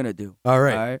what we're gonna do. All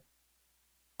right. All right.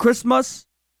 Christmas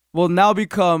will now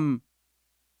become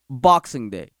Boxing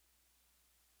Day.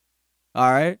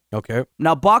 All right. Okay.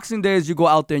 Now, Boxing Day is you go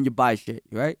out there and you buy shit,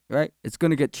 right? Right? It's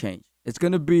going to get changed. It's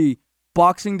going to be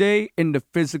Boxing Day in the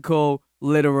physical,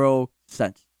 literal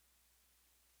sense.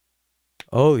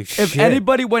 Holy shit. If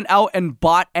anybody went out and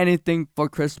bought anything for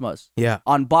Christmas, Yeah.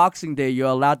 on Boxing Day, you're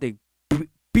allowed to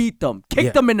beat them, kick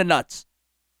Yeah. them in the nuts.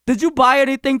 Did you buy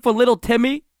anything for little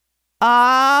Timmy?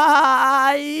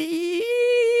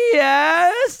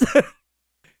 Yes.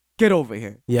 Get over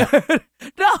here. Yeah. No,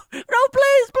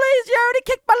 please, you already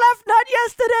kicked my left nut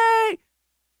yesterday.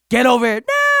 Get over here.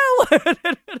 No.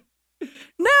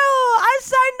 No, I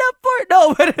signed up for it.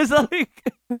 No, but it's like,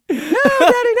 no,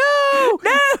 Daddy, no.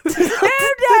 No,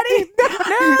 Daddy,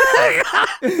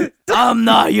 no. I'm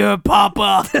not your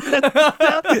papa.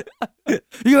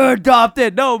 You're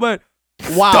adopted. No, but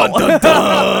wow. Dun, dun,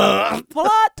 dun.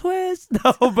 Plot twist.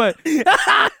 No, but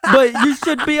you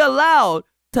should be allowed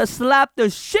to slap the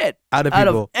shit Out of out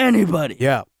people. of anybody.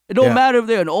 Yeah. It don't Yeah. matter if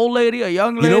they're an old lady, a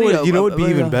young lady. You know what would be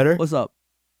even better? What's up?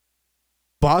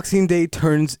 Boxing Day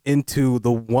turns into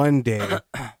the one day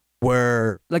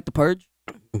where Like the Purge?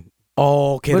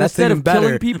 okay, But that's instead even of better.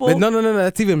 killing people? But no,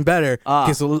 that's even better. Ah.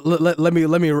 Okay, so let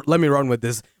me run with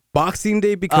this. Boxing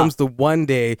Day becomes the one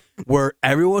day where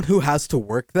everyone who has to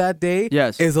work that day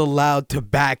Yes. is allowed to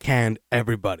backhand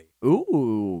everybody.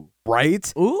 Ooh.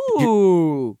 right?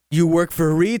 Ooh. You work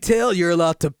for retail, you're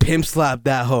allowed to pimp slap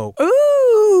that hoe,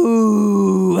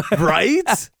 Ooh.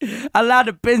 right? Allowed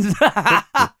to pins.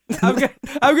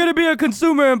 I'm gonna be a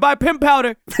consumer and buy pimp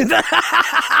powder.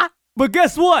 But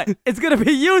guess what? It's gonna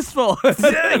be useful.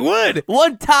 Yeah, it would.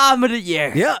 One time of the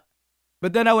year. Yeah.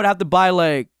 But then I would have to buy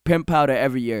like pimp powder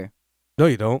every year. No,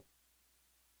 you don't.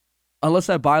 Unless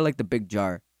I buy like the big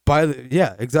jar.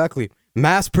 Yeah, exactly.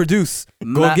 Mass produce.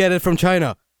 Go get it from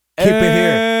China. Keep it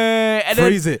here. And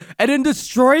Freeze then, it. And then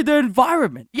destroy the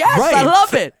environment. Yes, Right. I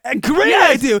love it. A great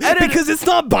Yes. idea. And then- Because it's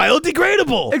not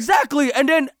biodegradable. Exactly. And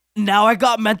then now I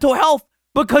got mental health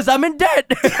because I'm in debt.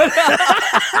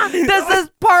 This is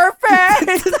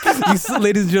perfect.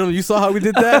 Ladies and gentlemen, you saw how we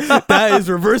did that? That is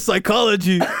reverse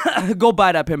psychology. Go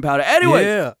buy that pimp powder. Anyway,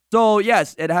 Yeah. so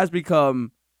yes, it has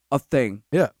become a thing.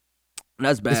 Yeah.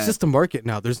 That's bad. It's just a market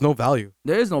now. There's no value.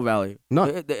 There is no value.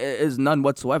 None. There is none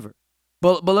whatsoever.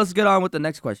 But let's get on with the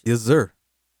next question. Yes, sir.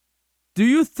 Do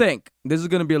you think, this is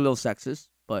going to be a little sexist,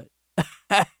 but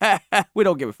we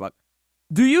don't give a fuck.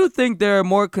 Do you think there are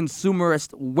more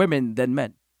consumerist women than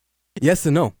men? Yes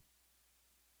and no.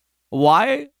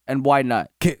 Why and why not?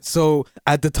 Okay, so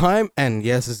at the time, and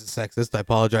yes, this is sexist. I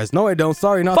apologize. No, I don't.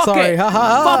 Sorry, not Fuck sorry. it. Ha ha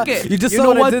ha. Fuck it. You just You saw know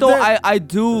what I what did though? there?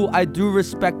 I do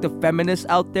respect the feminists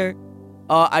out there.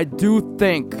 I do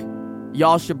think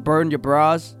y'all should burn your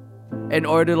bras in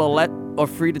order to let or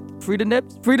free the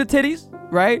titties,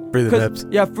 right? Free the 'Cause- nips.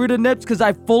 Yeah, free the nips, because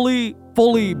I fully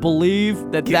believe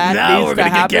that Now needs we're to gonna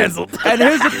get happen. canceled. And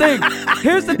here's the thing.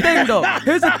 Here's the thing though.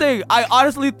 Here's the thing. I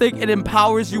honestly think it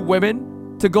empowers you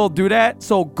women to go do that.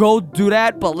 So go do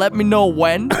that, but let me know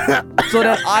when, so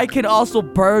that I can also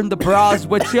burn the bras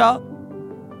with ya.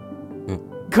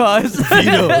 Cause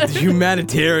Vito, the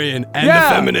humanitarian and Yeah.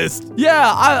 the feminist.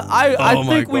 yeah, I Oh my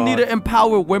think we need God. to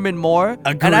empower women more.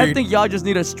 And I Agreed. think y'all just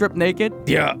need to strip naked,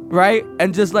 Yeah. right?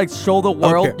 And just like show the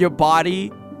world Okay. your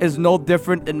body is no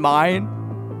different than mine.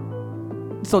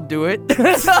 So do it.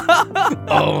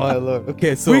 Oh my lord.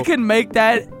 Okay, so We can make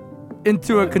that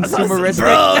into a consumeristic.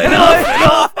 Bro,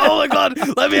 enough. Oh my god.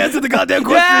 Let me answer the goddamn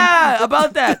question. Yeah,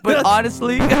 about that. But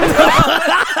honestly,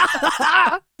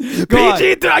 Go on.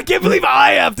 PG-13. I can't believe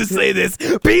I have to say this.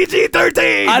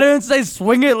 PG-13. I didn't say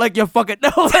swing it like you fucking no.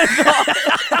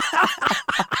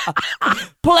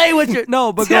 Play with your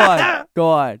but go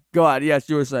on. Yes,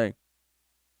 you were saying.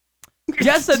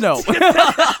 Yes or no?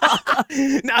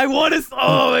 I want to.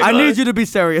 Oh my god. I need you to be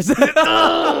serious.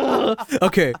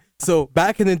 Okay, so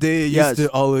back in the day, it Yes.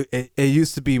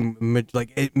 used to be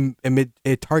like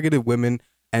it targeted women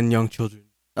and young children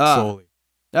Ah. solely.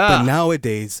 But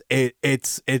nowadays,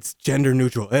 it's gender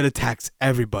neutral. It attacks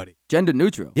everybody. Gender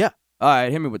neutral. Yeah. All right,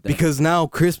 hit me with that. Because now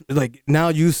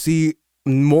you see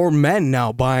more men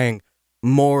now buying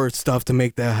more stuff to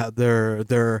make their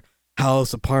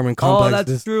house, apartment Oh, complex.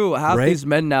 that's true. Half right? these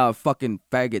men now are fucking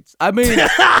faggots. I mean,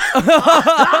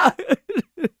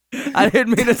 I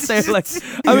didn't mean to say it like.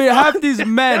 I mean, half these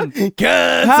men.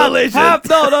 Cancellation.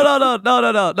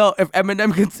 No. If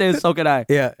Eminem can say it, so can I.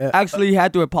 Yeah. Actually, he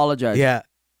had to apologize. Yeah.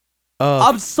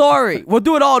 I'm sorry. We'll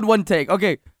do it all in one take.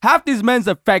 Okay. Half these men's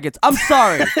are faggots. I'm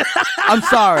sorry. I'm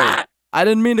sorry. I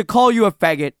didn't mean to call you a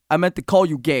faggot. I meant to call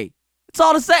you gay. It's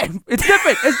all the same. It's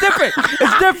different. It's different.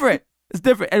 It's different. It's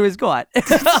different. Anyways, go on.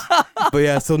 But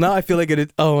yeah, so now I feel like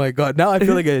oh my god, now I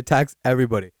feel like it attacks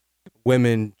everybody.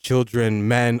 Women, children,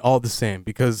 men, all the same.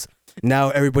 Because now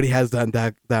everybody has that Who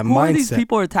mindset. are these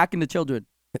people attacking the children?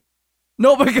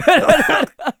 No, but good.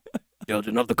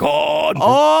 Children of the corn.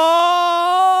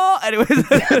 Oh, anyways.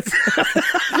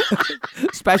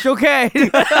 Special K.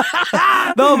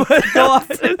 No, but go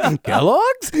on.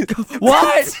 Kellogg's?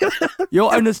 What? You'll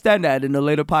understand that in a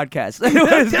later podcast.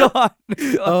 Anyways, go on.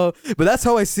 But that's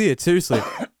how I see it, seriously.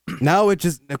 Now it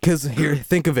just, because here,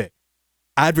 think of it.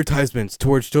 Advertisements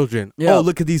towards children. Yeah. Oh,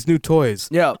 look at these new toys.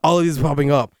 Yeah. All of these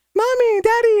popping up. Mommy,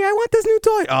 daddy, I want this new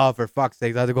toy. Oh, for fuck's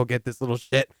sake, I have to go get this little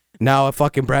shit. Now a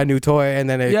fucking brand new toy, and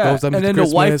then it Yeah, goes up and to then Christmas.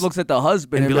 the wife looks at the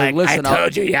husband and be like, listen, I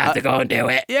told you have to go and do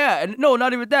it. yeah, and no,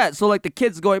 not even that. So like the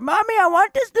kid's going, Mommy, I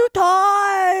want this new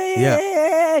toy.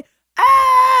 Yeah.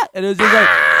 Ah! And it was just like,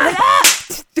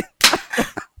 ah!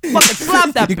 Fucking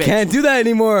slap that You bitch. can't do that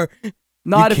anymore.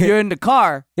 Not if can't- you're in the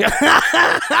car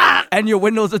and your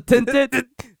windows are tinted.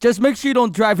 Just make sure you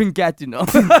don't drive in Gatineau.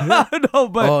 No,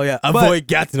 but Oh, yeah. but Avoid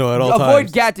Gatineau at all avoid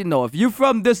times. Gatineau. If you're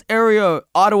from this area,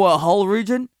 Ottawa, Hull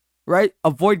region, right?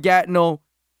 Avoid Gatineau.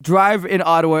 Drive in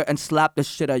Ottawa and slap the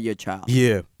shit out of your child.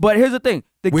 Yeah. But here's the thing: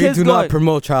 the We kids do going, not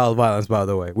promote child violence, by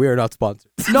the way. We are not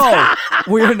sponsored. No,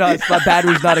 we're not. My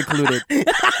battery's not included.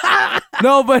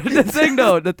 No, but the thing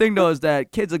though is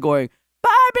that kids are going,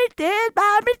 buy me this,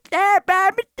 buy me that, buy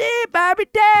me this, buy me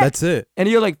that. That's it. And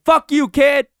you're like, fuck you,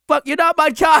 kid. Fuck, you're not my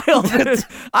child.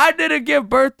 I didn't give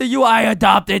birth to you. I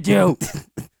adopted you.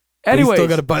 Anyway, still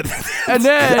got a butt. And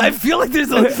then I feel like there's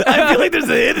a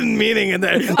hidden meaning in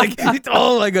there. Like,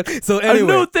 oh my god. So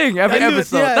anyway, a new thing every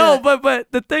episode. yeah, no, yeah.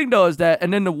 but the thing though is that,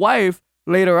 and then the wife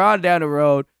later on down the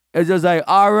road is just like,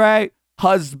 all right,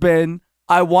 husband,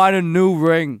 I want a new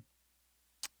ring.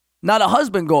 Now the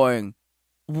husband going,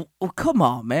 well, come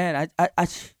on, man.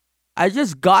 I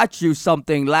just got you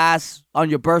something last on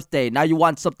your birthday. Now you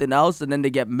want something else, and then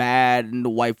they get mad, and the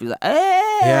wife is like,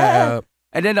 Yeah.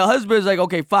 And then the husband's like,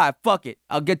 okay, fine, fuck it.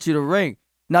 I'll get you the ring.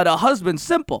 Now the husband's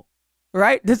simple,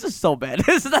 right? This is so bad.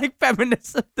 This is like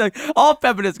feminists. Like, all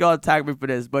feminists gonna attack me for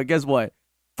this, but guess what?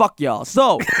 Fuck y'all.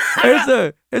 So here's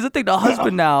the thing. The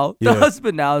husband now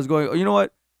is going, oh, you know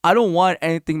what? I don't want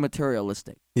anything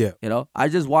materialistic. Yeah. You know, I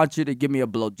just want you to give me a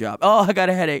blowjob. Oh, I got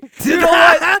a headache. You know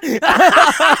what? I didn't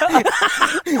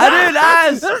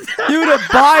ask you to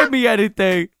buy me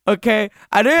anything, okay?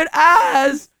 I didn't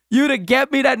ask you to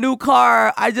get me that new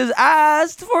car. I just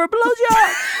asked for a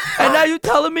blowjob. And now you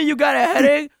telling me you got a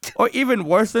headache? Or even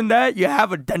worse than that, you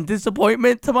have a dentist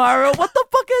appointment tomorrow? What the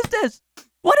fuck is this?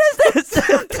 What is this?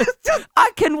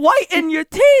 I can whiten your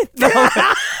teeth. No.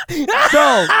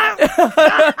 So,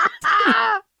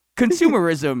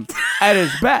 consumerism at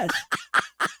its best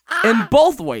in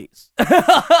both ways.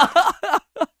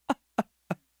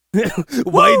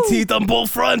 White teeth on both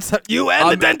fronts. You and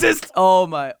the dentist. Oh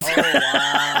wow.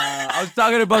 I was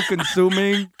talking about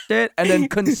consuming shit and then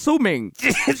consuming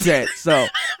shit. So,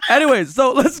 anyways,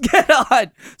 so let's get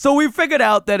on. So we figured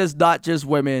out that it's not just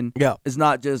women. Yeah. It's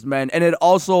not just men. And it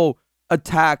also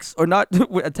attacks, or not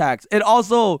attacks. It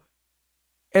also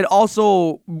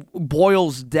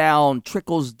trickles down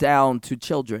to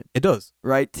children, It does.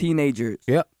 right? Teenagers.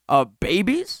 Yeah.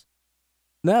 Babies?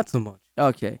 Not so much.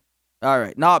 Okay. All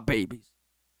right. Not babies.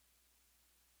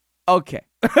 Okay.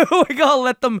 We're gonna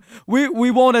let them. We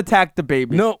won't attack the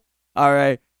babies. No. All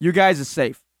right. You guys are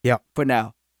safe. Yeah. For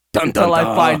now. Dun, dun, Until I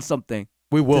dun. find something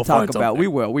We will to talk find about. something.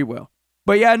 We will.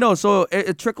 But yeah, no. So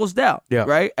it trickles down. Yeah.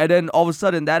 Right. And then all of a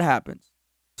sudden that happens.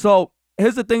 So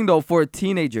here's the thing though, for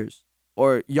teenagers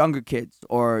or younger kids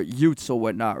or youths or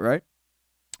whatnot, right?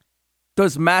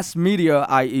 Does mass media,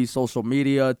 i.e., social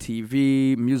media,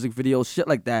 TV, music videos, shit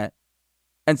like that,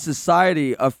 and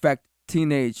society affect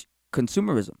teenage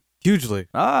consumerism? Hugely.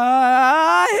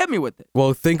 Hit me with it.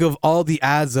 Well, think of all the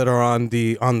ads that are on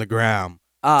the gram,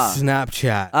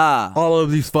 Snapchat, all of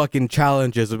these fucking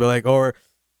challenges would be like, or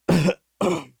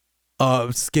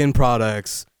skin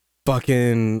products,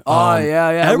 fucking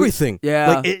yeah. everything.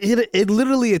 Yeah. Like it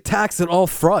literally attacks at all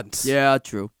fronts. Yeah,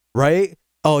 true. Right?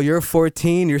 Oh, you're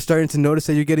 14, you're starting to notice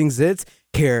that you're getting zits.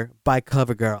 Here, buy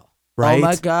CoverGirl. Right? Oh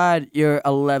my God, you're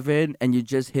 11 and you're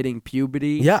just hitting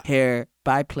puberty. Yeah. Here,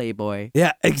 buy Playboy.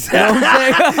 Yeah, exactly.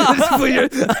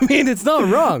 I mean, it's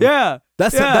not wrong. Yeah.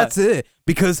 That's it.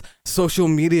 Because social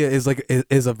media is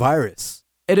a virus.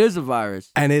 It is a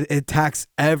virus. And it attacks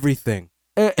everything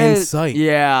in in sight.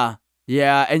 Yeah.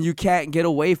 Yeah, and you can't get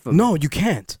away from it. No, you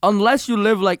can't. Unless you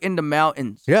live like in the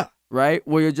mountains. Yeah. Right?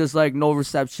 Where you're just like no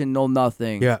reception, no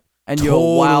nothing. Yeah. And you're a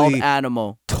wild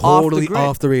animal. Totally off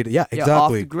off the radar. Yeah, Yeah, exactly.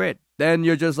 off the grid. Then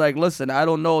you're just like, listen, I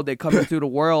don't know. They come into the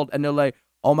world and they're like,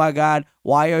 oh my God,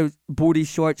 why are booty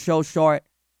shorts so short?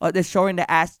 They're showing the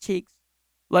ass cheeks.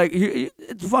 Like,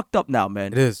 it's fucked up now,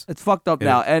 man. It is. It's fucked up It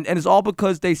now. is. And it's all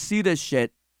because they see this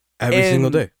shit. Every single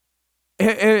day.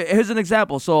 Here's an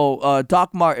example. So,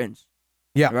 Doc Martens.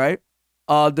 Yeah. Right?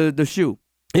 The shoe.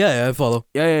 Yeah, I follow.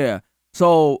 Yeah.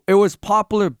 So, it was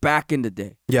popular back in the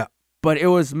day. Yeah. But it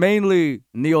was mainly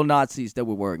neo-Nazis that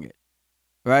were wearing it.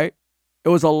 Right? It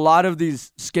was a lot of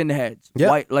these skinheads, Yeah.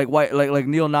 white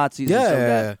neo-Nazis and Yeah, stuff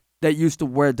yeah. that used to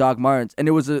wear Doc Martens. And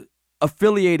it was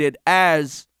affiliated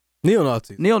as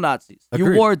Neo-Nazis. neo-Nazis. You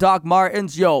Agreed. wore Doc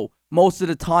Martens, most of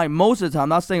the time, I'm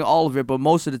not saying all of it, but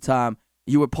most of the time,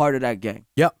 you were part of that gang.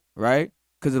 Yep. Right?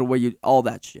 Because of the way all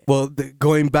that shit. Well,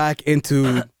 going back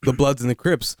into the Bloods and the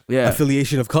Crips, Yeah.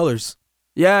 affiliation of colors,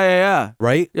 Yeah.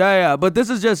 right? Yeah. But this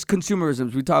is just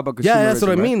consumerism. We talk about consumerism. Yeah, that's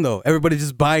what I right? mean, though. Everybody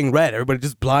just buying red. Everybody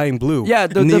just buying blue. Yeah,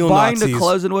 they're buying the Neo-Nazis.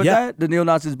 colors and Yeah. that. The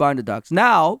neo-Nazis buying the ducks.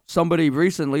 Now, somebody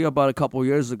recently, about a couple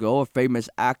years ago, a famous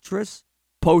actress,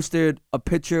 posted a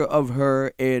picture of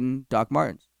her in Doc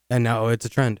Martens. And now it's a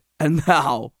trend. And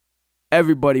now,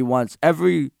 every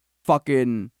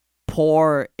fucking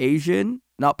poor Asian,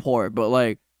 not poor, but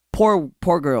like poor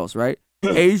girls, right?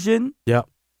 Asian Yeah.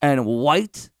 and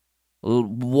white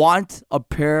want a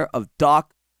pair of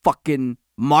Doc fucking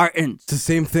Martens. It's the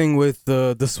same thing with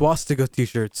the swastika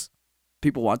t-shirts.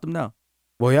 People want them now.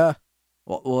 Well, yeah.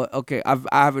 Well, okay, I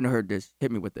haven't heard this.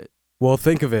 Hit me with it. Well,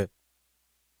 think of it.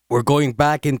 We're going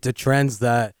back into trends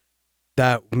that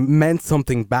meant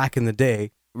something back in the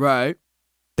day Right.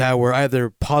 that were either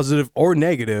positive or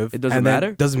negative. It doesn't and then matter?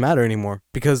 It doesn't matter anymore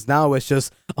because now it's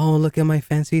just, oh, look at my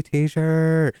fancy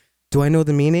T-shirt. Do I know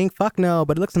the meaning? Fuck no,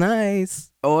 but it looks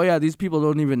nice. Oh yeah, these people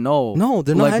don't even know. No,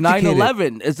 they're not like educated.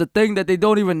 9/11 is a thing that they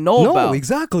don't even know No, about.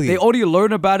 exactly. They only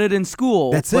learn about it in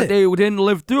school. That's but it. they didn't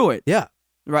live through it. Yeah.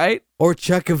 Right? Or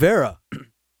Che Guevara.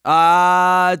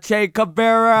 Che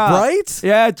Guevara. Right?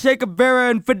 Yeah, Che Guevara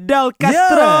and Fidel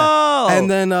Castro. Yeah. And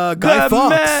then Guy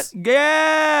Fawkes.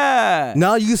 Yeah.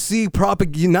 Now you see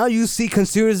Now you see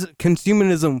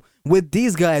consumerism with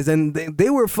these guys, and they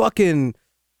were fucking.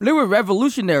 They were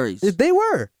revolutionaries. They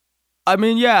were. I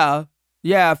mean, yeah,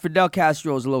 Fidel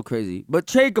Castro was a little crazy, but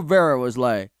Che Guevara was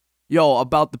like, yo,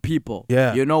 about the people.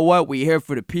 Yeah. You know what? We here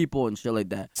for the people and shit like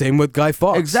that. Same with Guy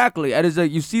Fawkes. Exactly. And it's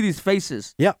like, you see these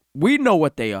faces. Yeah. We know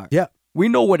what they are. Yeah. We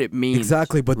know what it means.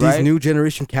 Exactly, but right? these new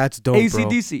generation cats don't, bro.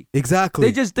 AC/DC. Exactly.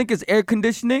 They just think it's air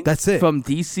conditioning. That's it. From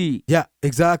DC. Yeah,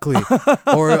 exactly.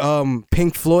 Or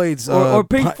Pink Floyd's. Or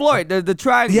Pink Floyd, the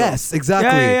triangle. Yes, exactly.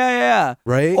 Yeah.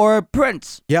 Right? Or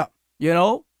Prince. Yeah. You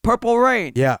know? Purple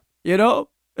Rain. Yeah. You know?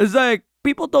 It's like,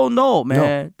 people don't know, man.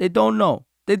 No. They don't know.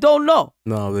 They don't know.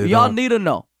 No, they Y'all don't. need to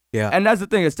know. Yeah. And that's the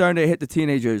thing. It's starting to hit the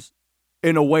teenagers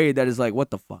in a way that is like,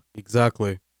 what the fuck?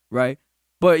 Exactly. Right?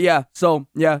 But yeah, so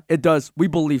yeah, it does. We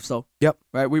believe so. Yep.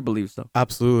 Right? We believe so.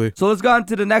 Absolutely. So let's go on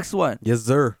to the next one. Yes,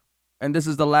 sir. And this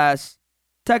is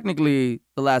technically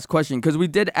the last question, because we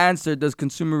did answer, does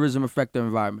consumerism affect the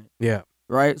environment? Yeah.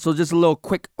 Right? So just a little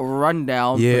quick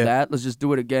rundown Yeah. for that. Let's just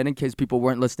do it again in case people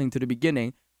weren't listening to the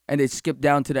beginning and they skipped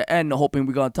down to the end hoping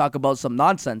we're going to talk about some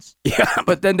nonsense. Yeah.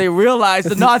 But then they realized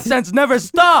the nonsense never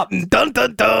stopped. Dun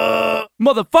dun dun.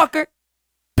 Motherfucker.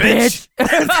 Bitch.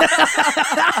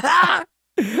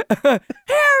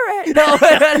 Harry.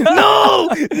 No.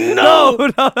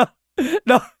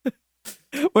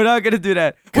 We're not gonna do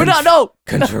that. We're not. No.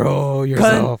 Control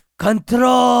yourself.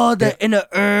 Control the inner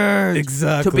urge.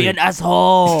 Exactly. To be an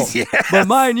asshole. Yes. But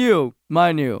mind you,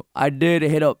 I did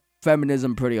hit up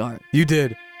feminism pretty hard. You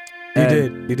did. You And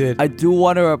did. You did. I do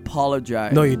want to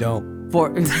apologize. No, you don't.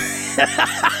 For.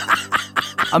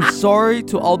 I'm sorry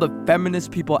to all the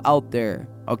feminist people out there.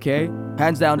 Okay,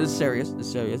 hands down, this is serious. This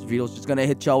is serious. Vito's just gonna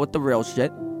hit y'all with the real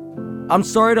shit. I'm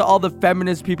sorry to all the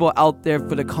feminist people out there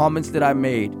for the comments that I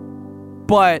made,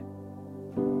 but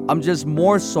I'm just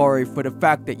more sorry for the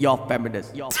fact that y'all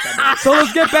feminists. So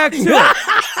let's get back to it.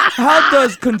 How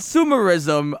does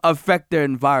consumerism affect the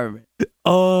environment?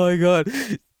 Oh my god.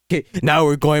 Okay, now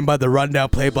we're going by the rundown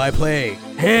play-by-play.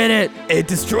 Hit it. It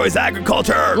destroys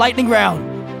agriculture. Lightning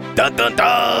round. Dun dun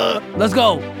dun. Let's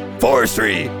go.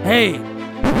 Forestry. Hey.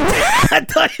 I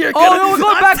thought you were Oh, no, we're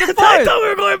going back and forth. I thought we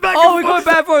were going back Oh, we're and going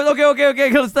forth. back for it. Okay.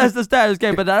 Let's test the status.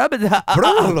 Okay, but all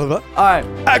right.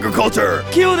 Agriculture.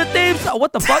 Cue the theme song.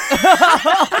 What the fuck?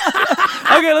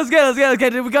 Okay, let's get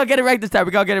it. We gotta get it right this time.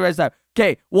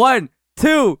 Okay, 1,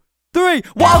 2, 3.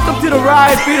 Welcome to the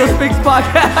Ryan Vito Speaks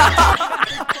podcast.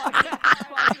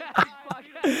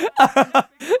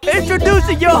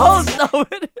 Introducing your host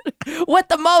with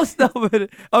the most of it.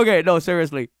 Okay, no,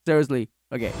 seriously.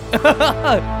 Okay.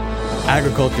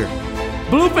 Agriculture.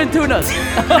 Bluefin tunas.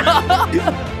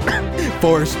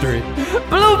 Forestry.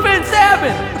 Bluefin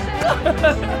salmon.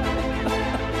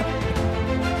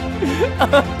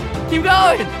 Keep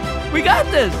going. We got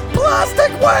this.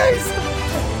 Plastic waste.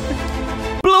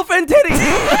 Bluefin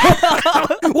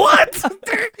titties. What?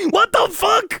 What the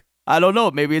fuck? I don't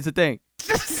know. Maybe it's a thing.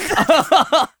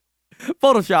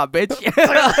 Photoshop, bitch.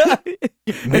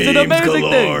 It's an amazing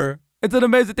thing. It's an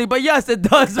amazing thing. But yes, it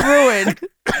does ruin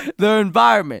the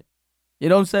environment. You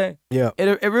know what I'm saying? Yeah.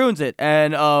 It ruins it.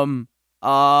 And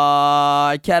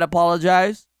I can't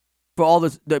apologize for all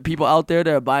the people out there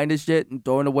that are buying this shit and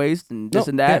throwing the waste and this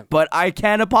and that. Yeah. But I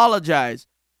can apologize.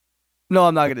 No,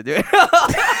 I'm not gonna do it.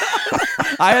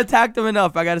 I attacked them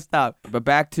enough. I gotta stop. But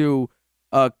back to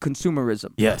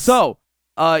consumerism. Yes. So,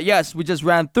 yes, we just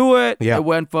ran through it. Yeah. It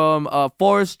went from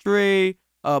forestry,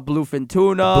 bluefin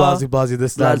tuna, Blasey,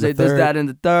 this, that, and the this, third. that, and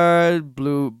the third,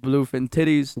 bluefin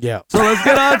titties. Yeah. So let's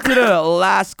get on to the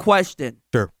last question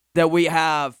Sure. that we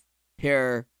have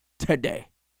here today.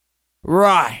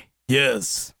 Right.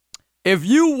 Yes. If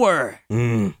you were,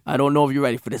 Mm. I don't know if you're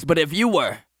ready for this, but if you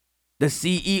were the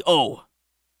CEO,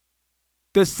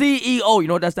 you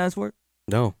know what that stands for?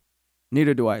 No.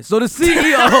 Neither do I. So the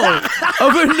CEO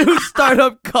of a new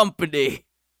startup company,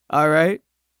 all right,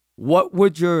 what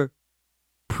would your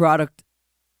product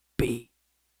be?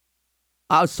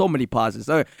 So many pauses.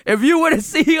 All right. If you were the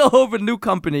CEO of a new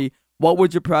company, what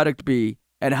would your product be,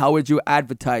 and how would you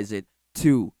advertise it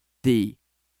to the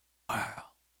world?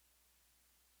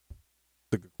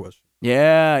 That's a good question.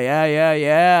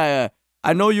 Yeah.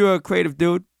 I know you're a creative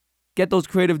dude. Get those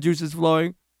creative juices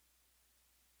flowing.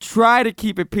 Try to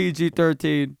keep it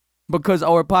PG-13 because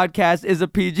our podcast is a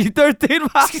PG-13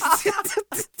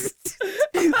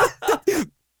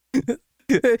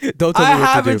 Don't tell me I what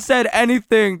haven't to do. said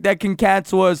anything that can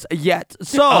cancel us yet.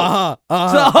 So,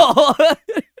 Uh-huh.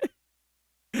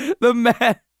 so the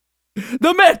man,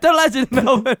 the myth, the legend,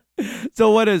 Melvin.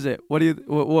 So what is it? What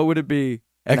would it be?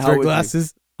 And how X-ray would you-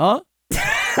 glasses. Huh?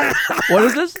 What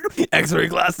is this? X-ray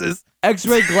glasses.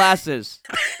 X-ray glasses.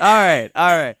 All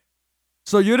right.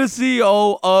 So you're the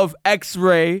CEO of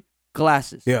X-ray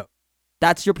glasses. Yeah.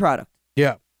 That's your product.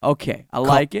 Yeah. Okay, I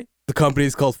like it. The company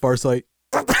is called Farsight.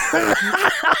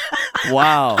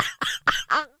 Wow.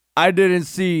 I didn't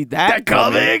see that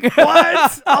coming.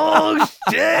 What? Oh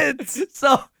shit!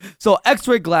 So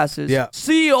X-ray glasses. Yeah.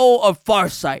 CEO of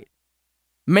Farsight,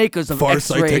 makers of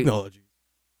Farsight X-ray Technology.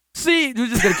 We're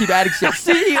just gonna keep adding shit.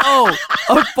 CEO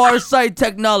of Farsight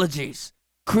Technologies,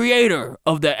 creator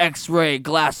of the X-ray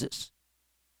glasses.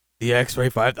 The X-ray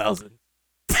 5000.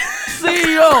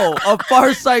 CEO of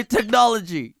Farsight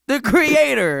Technology, the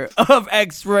creator of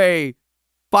X-ray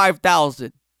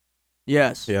 5000.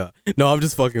 Yes. Yeah. No, I'm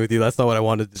just fucking with you. That's not what I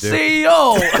wanted to do.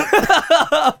 CEO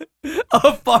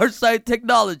of Farsight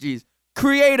Technologies,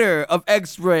 creator of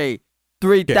X-ray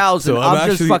 3000. so I'm I'm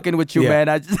just actually- fucking with you, yeah. man.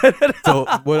 I just So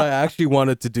what I actually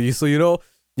wanted to do. So you know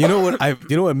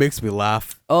what makes me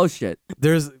laugh. Oh shit.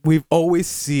 We've always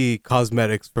see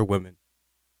cosmetics for women,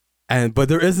 but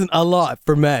there isn't a lot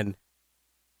for men.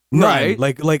 None. Right.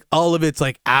 Like all of it's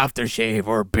like aftershave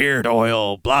or beard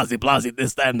oil, blasey,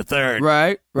 this, that, and the third.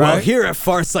 Right. Well, here at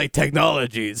Farsight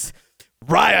Technologies,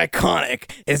 Rye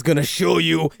Iconic is gonna show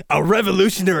you a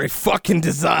revolutionary fucking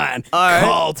design All right.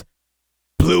 called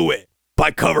Blew It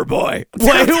by Coverboy.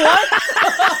 Wait, what?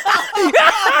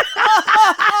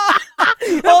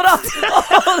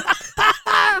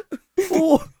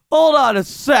 Hold on a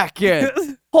second.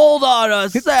 Hold on a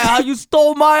second. How you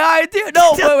stole my idea?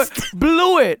 No, wait.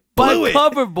 Blew It by Blew It.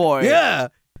 Coverboy. Yeah.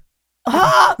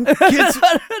 Huh?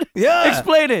 Yeah.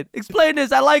 Explain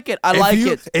this. I like it. I like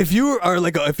it. If you're a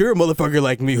motherfucker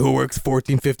like me who works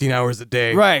 14, 15 hours a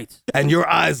day, Right. and your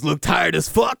eyes look tired as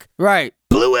fuck, Right.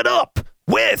 blew it up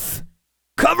with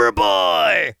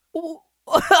Coverboy.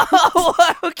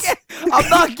 Okay. I'm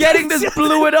not getting this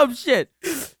blew it up shit.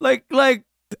 Like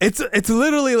It's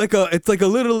literally like a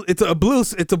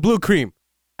blue cream,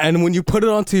 and when you put it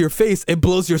onto your face, it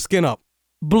blows your skin up.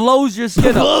 blows your skin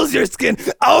up. Blows your skin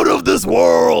out of this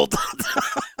world.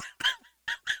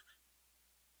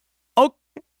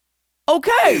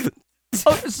 Okay.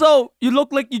 So you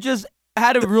look like you just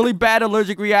had a really bad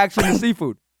allergic reaction to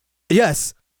seafood.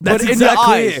 Yes, that's but in exactly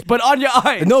your eyes. it. But on your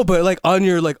eyes. No, but like on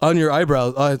your eyebrows. On your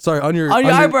eyebrows. On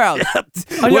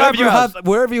your eyebrows.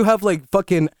 Wherever you have like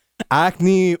fucking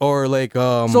acne or like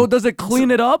So does it clean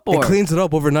it up or? it cleans it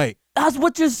up overnight. That's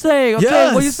what you're saying. Okay.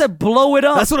 Yes. Well, you said blow it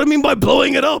up. That's what I mean by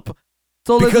blowing it up.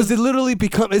 so Because it literally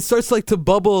it starts like to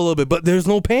bubble a little bit, but there's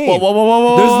no pain.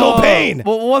 Whoa. There's no pain.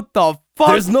 Well, what the fuck?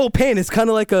 There's no pain. It's kind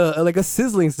of like a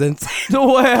sizzling sensation.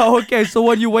 Well, okay, so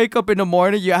when you wake up in the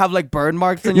morning, you have like burn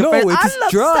marks on your No, face. it's I just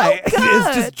look dry. So good.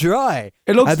 It's just dry.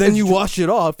 It looks- and then it's you dr- wash it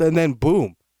off, and then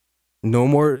boom, no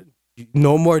more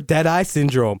dead eye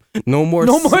syndrome. No more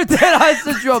dead eye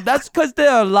syndrome. That's because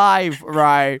they're alive,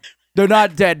 right? They're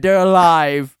not dead. They're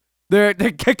alive. They're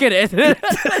kicking it.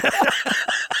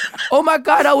 Oh my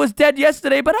God, I was dead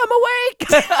yesterday, but I'm awake.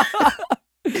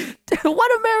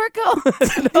 What a miracle!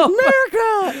 No, America,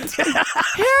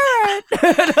 hear it.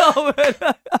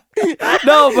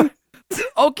 No, but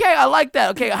okay, I like that.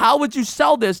 Okay, how would you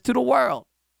sell this to the world?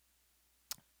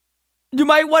 You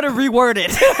might want to reword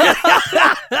it.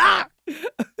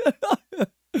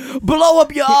 Blow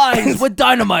up your eyes with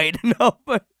dynamite. No,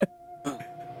 but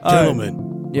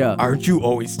Gentlemen, yeah. aren't you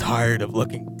always tired of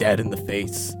looking dead in the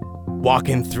face?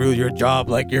 Walking through your job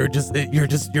like you're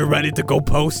ready to go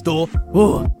postal.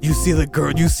 Ooh. You see the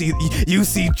girl. You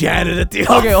see Janet at the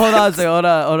Okay, office. hold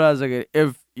on a second.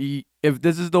 If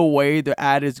this is the way the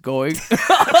ad is going,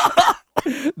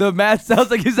 the man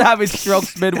sounds like he's having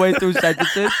strokes midway through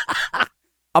sentences.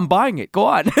 I'm buying it. Go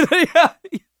on. Yeah.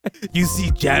 You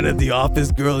see Janet, the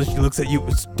office girl, and she looks at you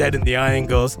dead in the eye and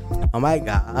goes, "Oh my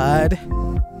God,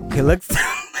 he looks."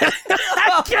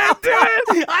 I can't do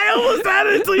it. I almost had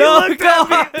it until you No, looked go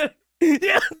at me.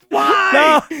 Yeah,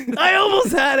 why? I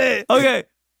almost had it. Okay.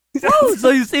 So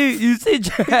you see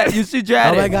Janet.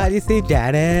 Oh my God, you see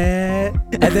Janet,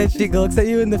 and then she looks at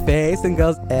you in the face and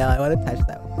goes, "Hey, I want to touch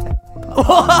that one."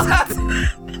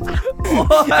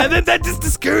 And then that just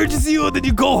discourages you, and then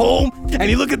you go home and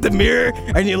you look at the mirror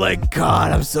and you're like,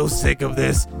 God, I'm so sick of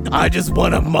this. I just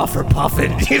want a muffer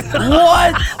puffin.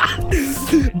 What?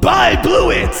 Buy Blue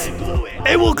It.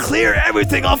 It will clear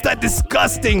everything off that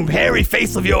disgusting hairy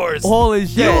face of yours. Holy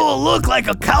shit. You will look like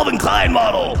a Calvin Klein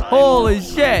model. Holy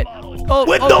shit. Oh,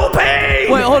 With no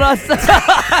pain. Wait, hold on.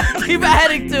 Keep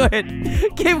adding to it.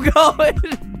 Keep going.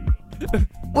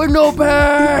 With no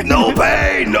pain. No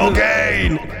pain, no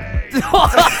gain.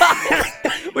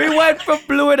 We went from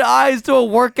Blue It Eyes to a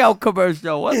workout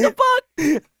commercial. What the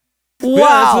fuck?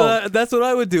 Wow. Yeah, that's what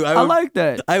I would do. I like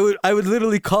that. I would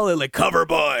literally call it like Cover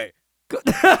Boy.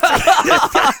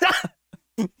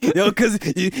 Because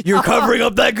you're covering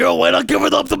up that girl. Why not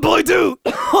cover up the boy too?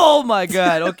 Oh my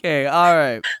god. Okay. All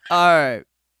right.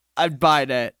 I'd buy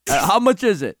that. How much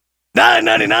is it?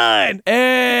 $9.99.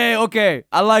 Hey. Okay.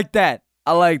 I like that.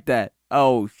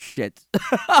 Oh shit.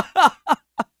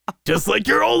 Just like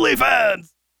your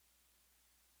OnlyFans.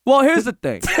 Well, here's the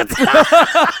thing.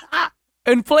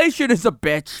 Inflation is a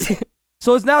bitch.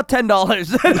 So it's now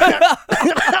 $10.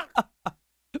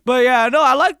 But yeah, no,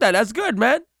 I like that. That's good,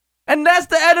 man. And that's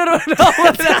the end of the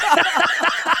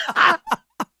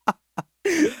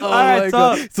Oh all right, my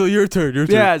God. So your turn.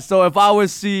 Yeah, so if I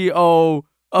was CEO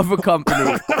of a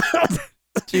company,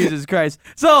 Jesus Christ.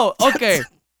 So, okay.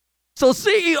 So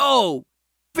CEO,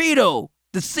 Vito,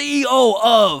 the CEO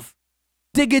of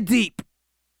Dig It Deep,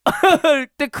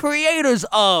 the creators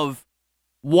of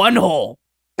One Hole.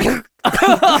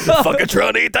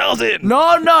 Fuckatron 8000.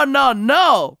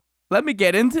 No. Let me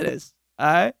get into this. All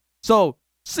right. So,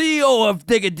 CEO of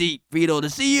Dig It Deep, Vito, the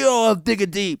CEO of Dig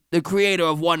It Deep, the creator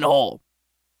of One Hole.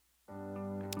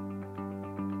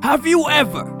 Have you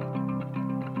ever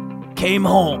came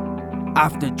home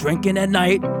after drinking at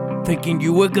night thinking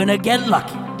you were gonna get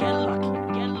lucky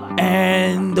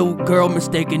and the girl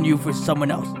mistaken you for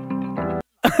someone else?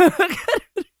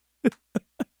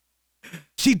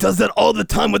 She does that all the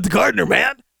time with the gardener,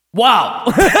 man. Wow.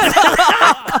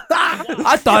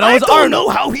 I thought I was don't Arnold. know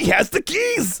how he has the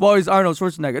keys. Well, he's Arnold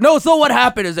Schwarzenegger. No, so what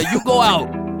happened is that you go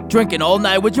out drinking all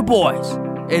night with your boys.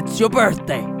 It's your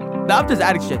birthday. No, I'm just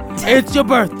adding shit. It's your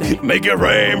birthday. Make it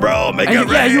rain, bro. Make it rain.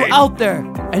 Yeah, you out there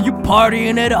and you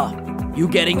partying it up. You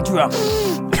getting drunk.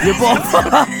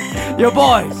 Your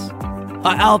boys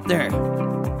are out there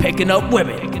picking up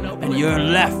women, and you're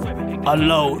left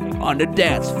alone on the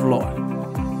dance floor.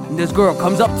 And this girl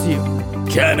comes up to you.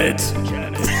 Janet.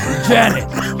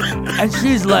 And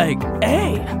she's like,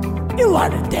 hey, you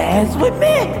wanna dance with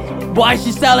me? Why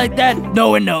she sound like that? No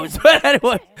one knows. But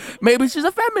anyway, maybe she's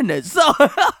a feminist. So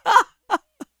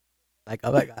like,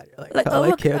 oh my God. You're like, oh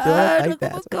my God, like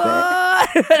that. Oh my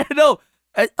God. No.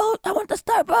 Oh, I want the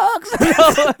Starbucks. No.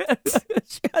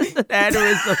 She has an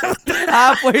aneurysm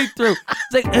halfway through.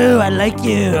 It's like, oh, I like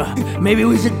you. Maybe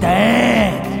we should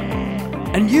dance.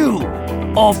 And you,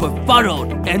 all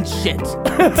befuddled and shit.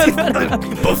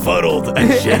 Befuddled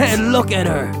and shit. And look at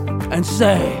her and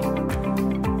say,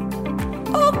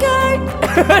 okay.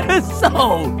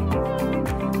 So,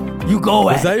 you go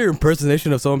at Was that your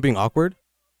impersonation of someone being awkward?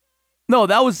 No,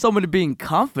 that was someone being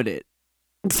confident.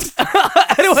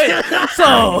 Anyway,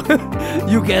 so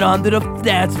you get onto the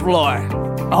dance floor.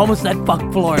 I almost said fuck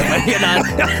floor, but you're not.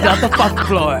 It's not the fuck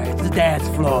floor. It's the dance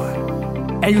floor.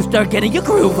 And you start getting your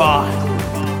groove on.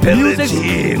 Billie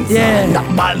Jeans. Yeah. Not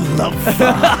my love.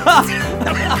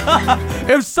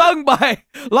 It's sung by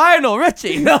Lionel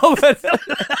Richie. No, but,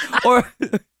 or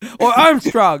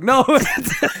Armstrong. No.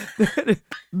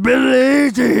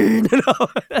 Billie Jean. No.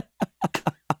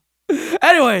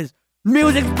 Anyways,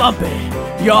 music's bumping.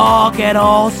 Y'all get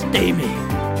all steamy.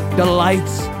 The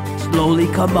lights slowly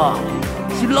come on.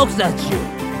 She looks at you,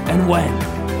 and when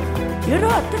you're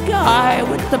not the guy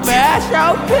with the MASH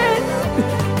outfit.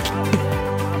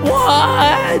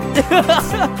 What?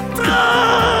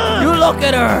 You look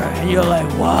at her, and you're like,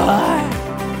 what?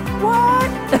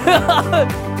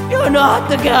 You're not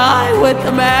the guy with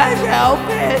the MASH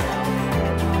outfit.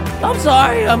 I'm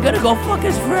sorry, I'm gonna go fuck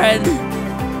his friend.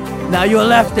 Now you're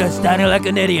left there standing like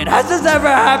an idiot. Has this ever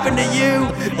happened to you?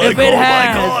 Like, if it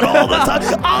has. Oh my God, all the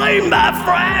time. I'm that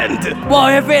friend. Well,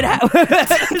 if it has.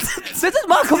 This is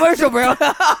my commercial, bro.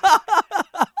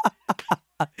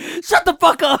 Shut the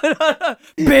fuck up.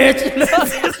 Bitch.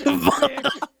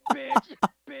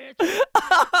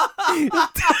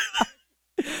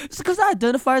 It's because I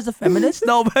identify as a feminist?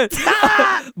 No,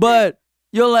 but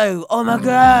you're like, oh my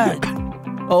God.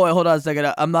 Oh, wait, hold on a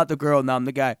second. I'm not the girl now, I'm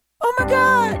the guy. Oh my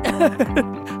God!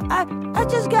 I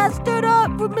just got stood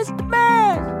up for Mr.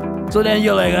 Mash. So then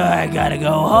you're like, oh, I gotta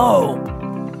go home.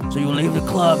 So you leave the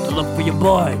club to look for your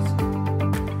boys.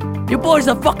 Your boys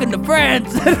are fucking the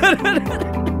friends.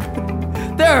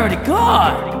 They're already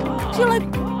gone. So you're like,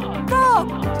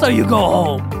 no. So you go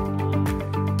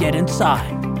home. Get inside.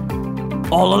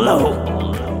 All alone.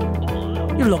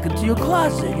 You look into your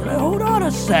closet. You're like, hold on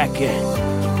a second.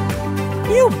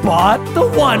 You bought the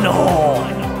one hole.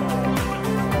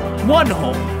 One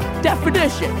hole.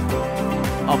 Definition.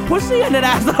 A pussy and an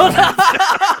asshole.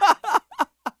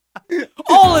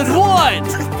 All in one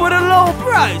for the low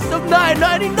price of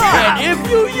 $9.99 if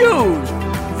you use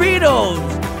Vito's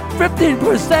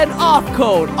 15% off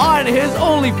code on his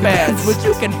OnlyFans, which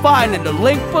you can find in the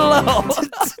link below.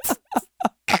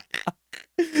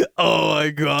 Oh my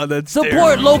god, that's Support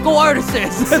terrible. local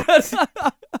artists.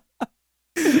 Wow.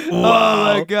 Oh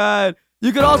my god.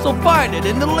 You can also find it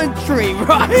in the link tree,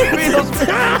 right?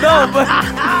 No,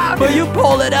 but you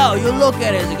pull it out, you look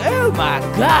at it, and you go, oh my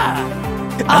god.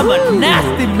 I'm a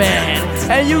nasty man.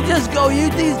 And you just go,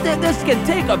 this can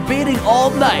take a beating all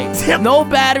night. No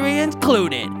battery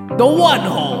included. The one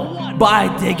hole by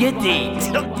Dig It Deep.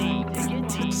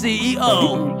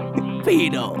 CEO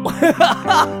Vito.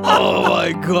 Oh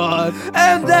my god.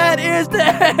 And that is the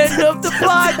end of the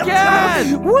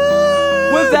podcast.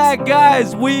 With that,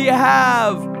 guys, we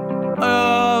have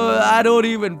I don't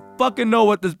even fucking know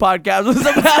what this podcast was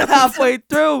about halfway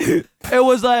through. It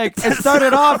was like, it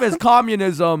started off as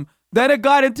communism, then it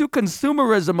got into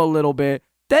consumerism a little bit,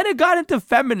 then it got into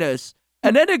feminists,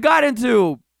 and then it got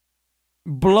into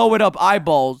blow it up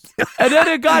eyeballs, and then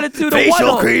it got into the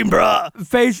facial cream, bruh.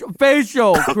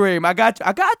 Facial cream. I got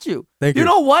you. Thank you. You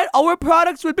know what? Our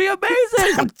products would be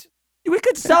amazing. We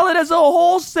could sell it as a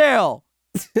wholesale.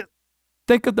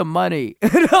 Think of the money.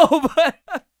 No,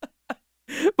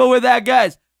 but with that,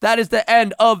 guys, that is the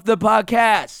end of the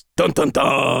podcast. Dun dun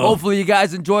dun. Hopefully you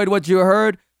guys enjoyed what you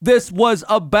heard. This was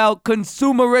about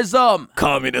consumerism,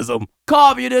 Communism.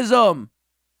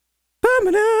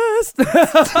 feminist,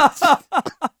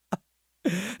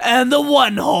 and the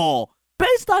one hole,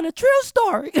 based on a true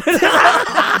story.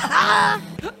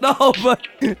 No, but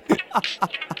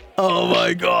Oh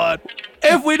my god.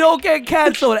 if we don't get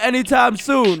canceled anytime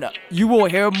soon, you will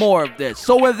hear more of this.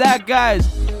 So with that, guys,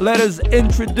 let us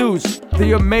reintroduce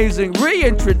the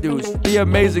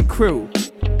amazing crew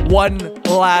one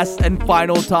last and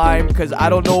final time, because I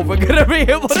don't know if we're going to be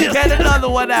able to get another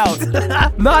one out.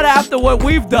 Not after what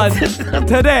we've done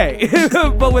today.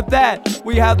 But with that,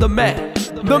 we have the man,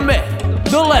 the myth,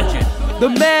 the legend, the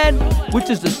man, which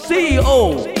is the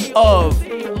CEO of,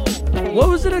 what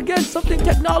was it again? Something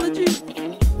technology?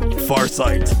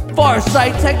 Farsight.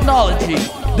 Farsight Technology,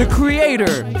 the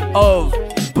creator of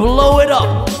Blow It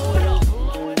Up.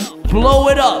 Blow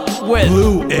It Up with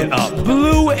Blew it up.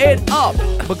 Blew It Up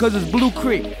because it's Blue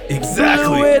Cream. Exactly.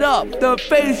 Blew It Up, the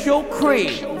facial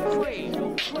cream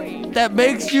that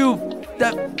makes you.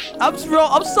 I'm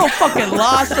so fucking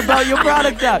lost about your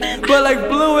product now. But like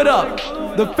Blew It Up,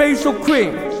 the facial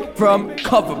cream from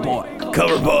Coverboy.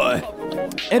 Cover boy.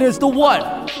 It is the one,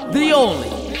 the only,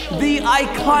 the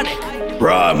iconic.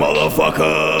 Right,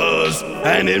 motherfuckers.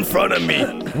 And in front of me,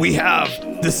 we have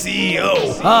the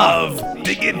CEO of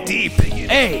Dig It Deep.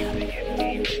 Hey,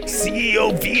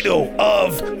 CEO Vito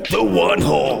of The One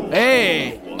Hole.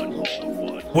 hey.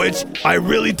 Which I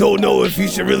really don't know if you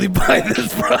should really buy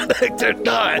this product or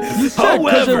not. Because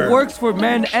However, it works for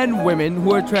men and women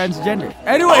who are transgender.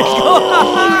 Anyways,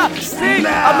 see,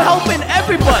 I'm helping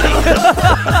everybody.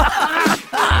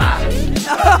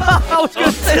 I was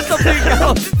gonna say something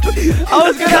else. I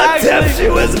was gonna actually.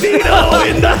 Contemptuous Vito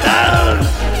in the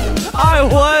house. I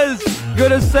was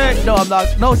gonna say no. I'm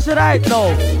not. No, should I?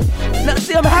 No. Now,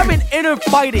 see, I'm having inner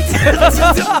fighting.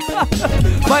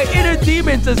 My inner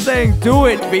demons are saying, "Do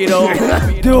it, Vito.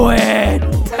 Do it,"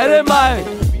 and then my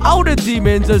outer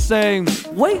demons are saying,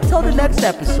 "Wait till the next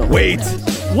episode. Wait.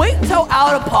 Wait till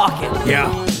out of pocket."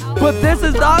 Yeah. But this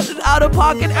is not an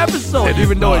out-of-pocket episode, It is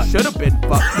even though not. it should have been.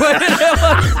 But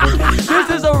this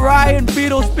is a Ryan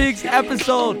Vito Speaks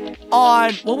episode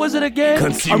on, what was it again?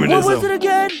 Consumerism. What was it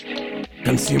again?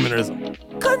 Consumerism.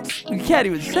 You can't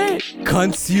even say it.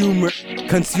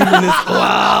 Consumerism.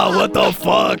 Wow, what the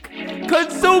fuck?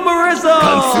 Consumerism.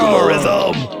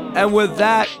 Consumerism. And with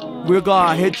that, we're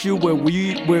gonna hit you where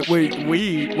we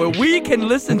can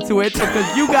listen to it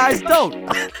because you guys don't.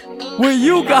 Where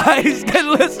you guys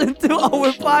can listen to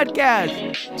our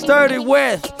podcast, starting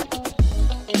with,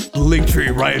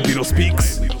 Linktree, Ryan Vito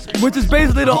Speaks. which is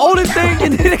basically the only thing you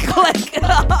need to click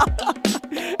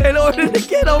in order to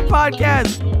get our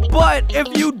podcast. But if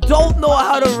you don't know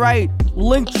how to write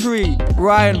Linktree,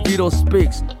 Ryan Vito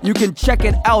Speaks, you can check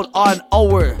it out on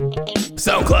our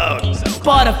SoundCloud.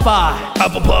 Spotify,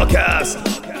 Apple Podcast.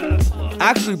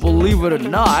 Actually, believe it or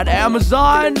not,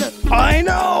 Amazon, I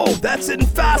know! That's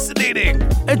fascinating!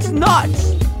 it's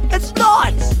nuts. It's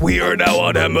nuts. We are now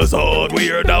on Amazon.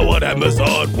 We are now on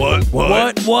Amazon. What?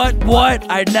 What?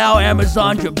 I now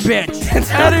Amazoned your bitch.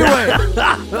 Anyway.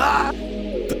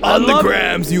 On the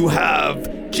grams, you have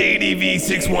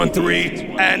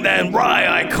JDV613 and then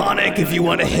Rye Iconic if you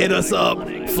want to hit us up,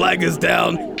 flag us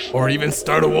down, or even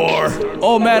start a war.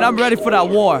 Oh man, I'm ready for that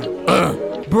war.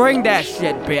 Bring that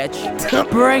shit, bitch.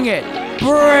 Bring it.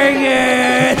 Bring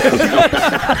it.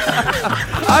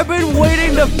 I've been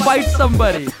waiting to fight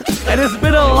somebody, and it's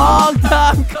been a long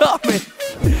time coming.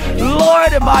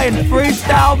 Lord, am I in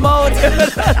freestyle mode?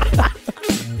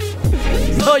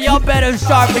 So y'all better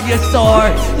sharpen your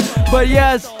swords. But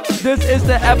yes, this is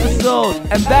the episode,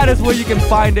 and that is where you can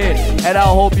find it. And I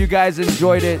hope you guys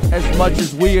enjoyed it as much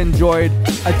as we enjoyed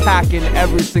attacking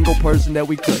every single person that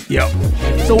we could. Yep.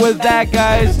 So with that,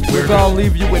 guys, we're gonna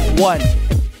leave you with one.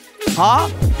 Huh?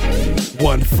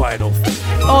 One final thing.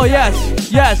 Oh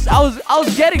yes, I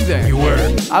was getting there. You were.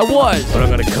 I was. But I'm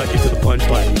gonna cut you to the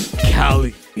punchline.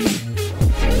 Cali.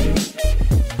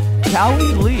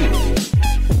 Cali Lee.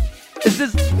 Is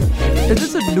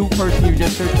this a new person you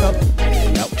just searched up?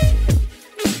 Yep.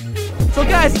 So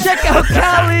guys, check out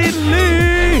Cali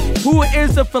Lee, who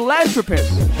is a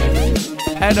philanthropist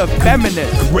and a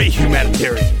feminist. Great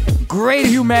humanitarian. Great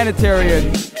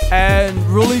humanitarian and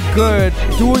really good,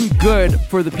 doing good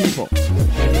for the people.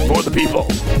 For the people.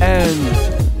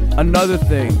 And another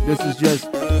thing, this is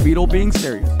just Vito being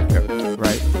serious,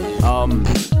 right?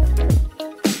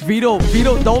 Vito,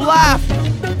 don't laugh.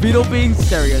 Vito being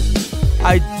serious.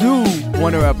 I do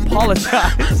want to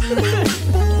apologize.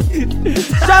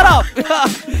 Shut up!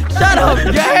 Shut up!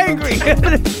 You're angry.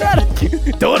 Shut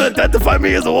up. Don't identify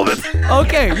me as a woman.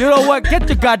 Okay, you know what? Get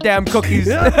your goddamn cookies.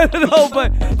 No,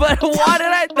 but why did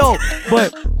I? No,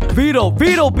 but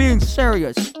Vito being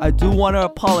serious. I do want to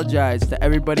apologize to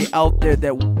everybody out there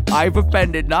that I've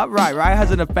offended. Not Rye. Rye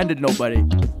hasn't offended nobody.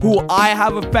 Who I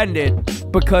have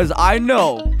offended because I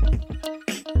know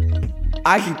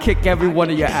I can kick every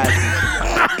one of your asses.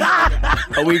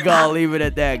 We gonna leave it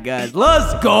at that, guys.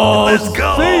 Let's go. Let's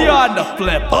go. See you on the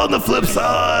flip. On the flip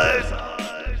side.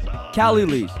 Cali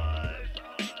Lee's.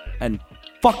 And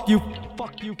fuck you.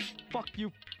 Fuck you. Fuck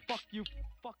you. Fuck you.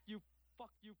 Fuck you.